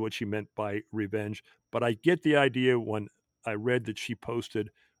exactly what she meant by revenge, but I get the idea when I read that she posted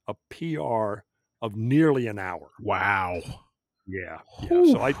a PR of nearly an hour. Wow. Yeah.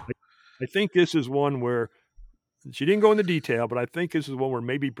 So I think this is one where she didn't go into detail, but I think this is one where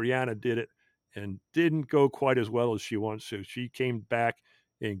maybe Brianna did it and didn't go quite as well as she wants to. She came back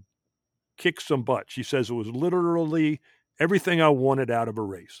and kicked some butt. She says it was literally everything I wanted out of a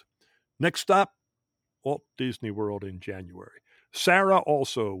race. Next stop, Walt Disney World in January. Sarah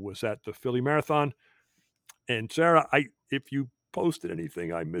also was at the Philly Marathon. And Sarah, if you posted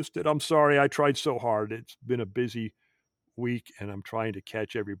anything, I missed it. I'm sorry. I tried so hard. It's been a busy week and I'm trying to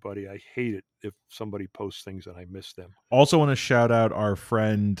catch everybody. I hate it if somebody posts things and I miss them. Also want to shout out our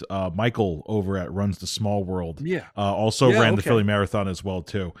friend Michael over at Runs the Small World. Yeah. Ran the Philly Marathon as well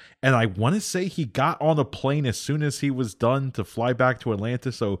too. And I want to say he got on a plane as soon as he was done to fly back to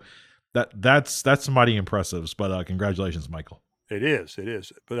Atlanta. So that's mighty impressive. But congratulations, Michael. It is.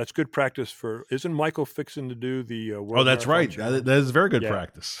 But that's good practice for. Isn't Michael fixing to do the World that's right. That is very good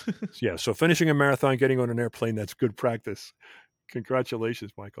practice. Yeah. So finishing a marathon, getting on an airplane, that's good practice.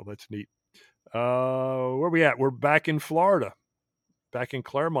 Congratulations, Michael. That's neat. Where are we at? We're back in Florida, back in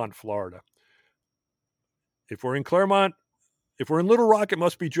Claremont, Florida. If we're in Claremont, if we're in Little Rock, it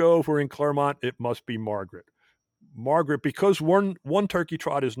must be Joe. If we're in Claremont, it must be Margaret. Margaret, because one turkey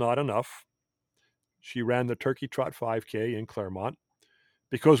trot is not enough. She ran the Turkey Trot 5K in Claremont.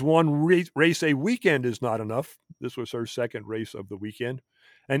 Because one race a weekend is not enough. This was her second race of the weekend.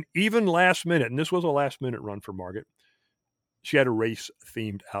 And even last minute, and this was a last minute run for Margaret, she had a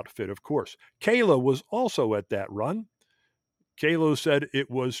race-themed outfit, of course. Kayla was also at that run. Kayla said it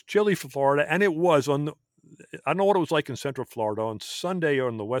was chilly for Florida, and it was. I don't know what it was like in Central Florida. On Sunday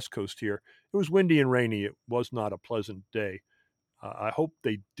on the West Coast here, it was windy and rainy. It was not a pleasant day. I hope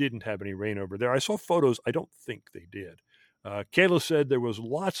they didn't have any rain over there. I saw photos. I don't think they did. Kayla said there was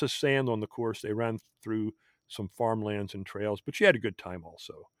lots of sand on the course. They ran through some farmlands and trails, but she had a good time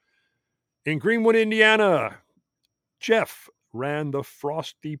also. In Greenwood, Indiana, Jeff ran the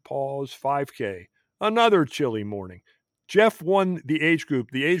Frosty Paws 5K. Another chilly morning. Jeff won the age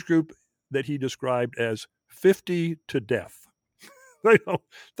group that he described as 50 to death.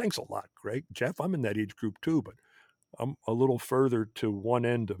 Thanks a lot, Greg. Jeff, I'm in that age group too, but I'm a little further to one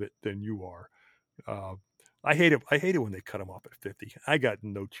end of it than you are. I hate it when they cut them off at 50. I got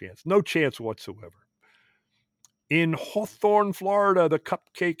no chance whatsoever. In Hawthorne, Florida, the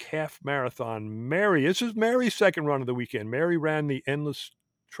Cupcake Half Marathon. This is Mary's second run of the weekend. Mary ran the Endless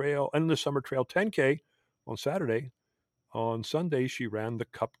Summer Trail 10K on Saturday. On Sunday, she ran the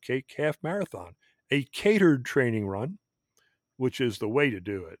Cupcake Half Marathon, a catered training run, which is the way to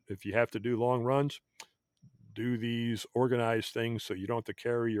do it. If you have to do long runs, do these organized things so you don't have to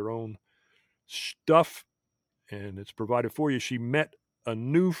carry your own stuff, and it's provided for you. She met a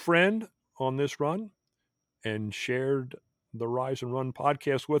new friend on this run and shared the Rise and Run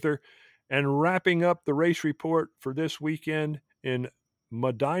podcast with her. And wrapping up the race report for this weekend in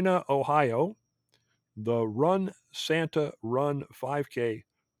Medina, Ohio, the Run Santa Run 5K.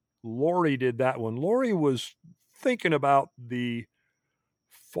 Lori did that one. Lori was thinking about the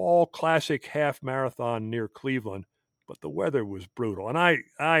Fall Classic Half Marathon near Cleveland, but the weather was brutal. And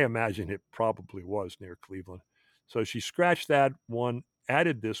I imagine it probably was near Cleveland. So she scratched that one,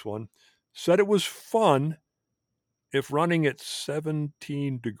 added this one, said it was fun if running at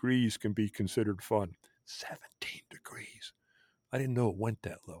 17 degrees can be considered fun. 17 degrees. I didn't know it went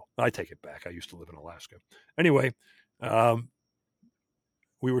that low. I take it back. I used to live in Alaska. Anyway,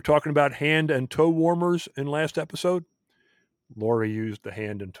 we were talking about hand and toe warmers in last episode. Lori used the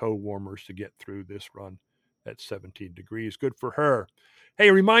hand and toe warmers to get through this run at 17 degrees. Good for her. Hey,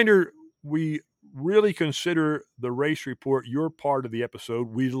 a reminder, we really consider the race report your part of the episode.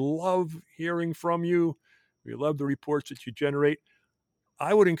 We love hearing from you. We love the reports that you generate.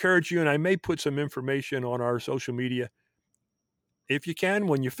 I would encourage you, and I may put some information on our social media. If you can,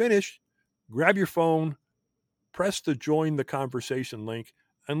 when you finish, grab your phone, press the join the conversation link,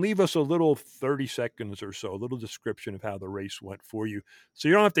 and leave us a little 30 seconds or so, a little description of how the race went for you. So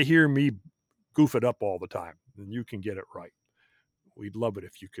you don't have to hear me goof it up all the time, and you can get it right. We'd love it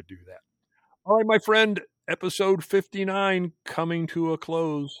if you could do that. All right, my friend, episode 59 coming to a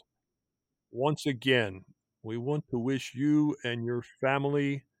close. Once again, we want to wish you and your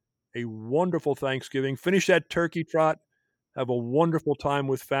family a wonderful Thanksgiving. Finish that turkey trot. Have a wonderful time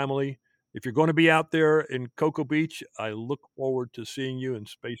with family. If you're going to be out there in Cocoa Beach, I look forward to seeing you in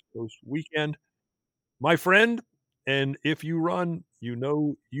Space Coast weekend. My friend, and if you run, you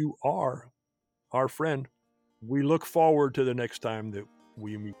know you are our friend. We look forward to the next time that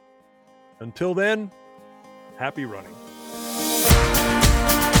we meet. Until then, happy running.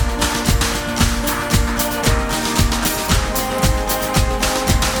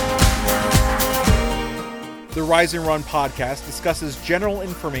 The Rise and Run podcast discusses general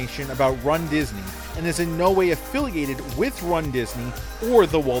information about Run Disney and is in no way affiliated with Run Disney or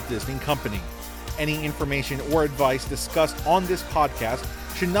the Walt Disney Company. Any information or advice discussed on this podcast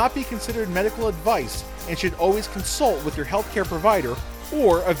should not be considered medical advice and should always consult with your healthcare provider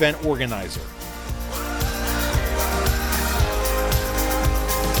or event organizer.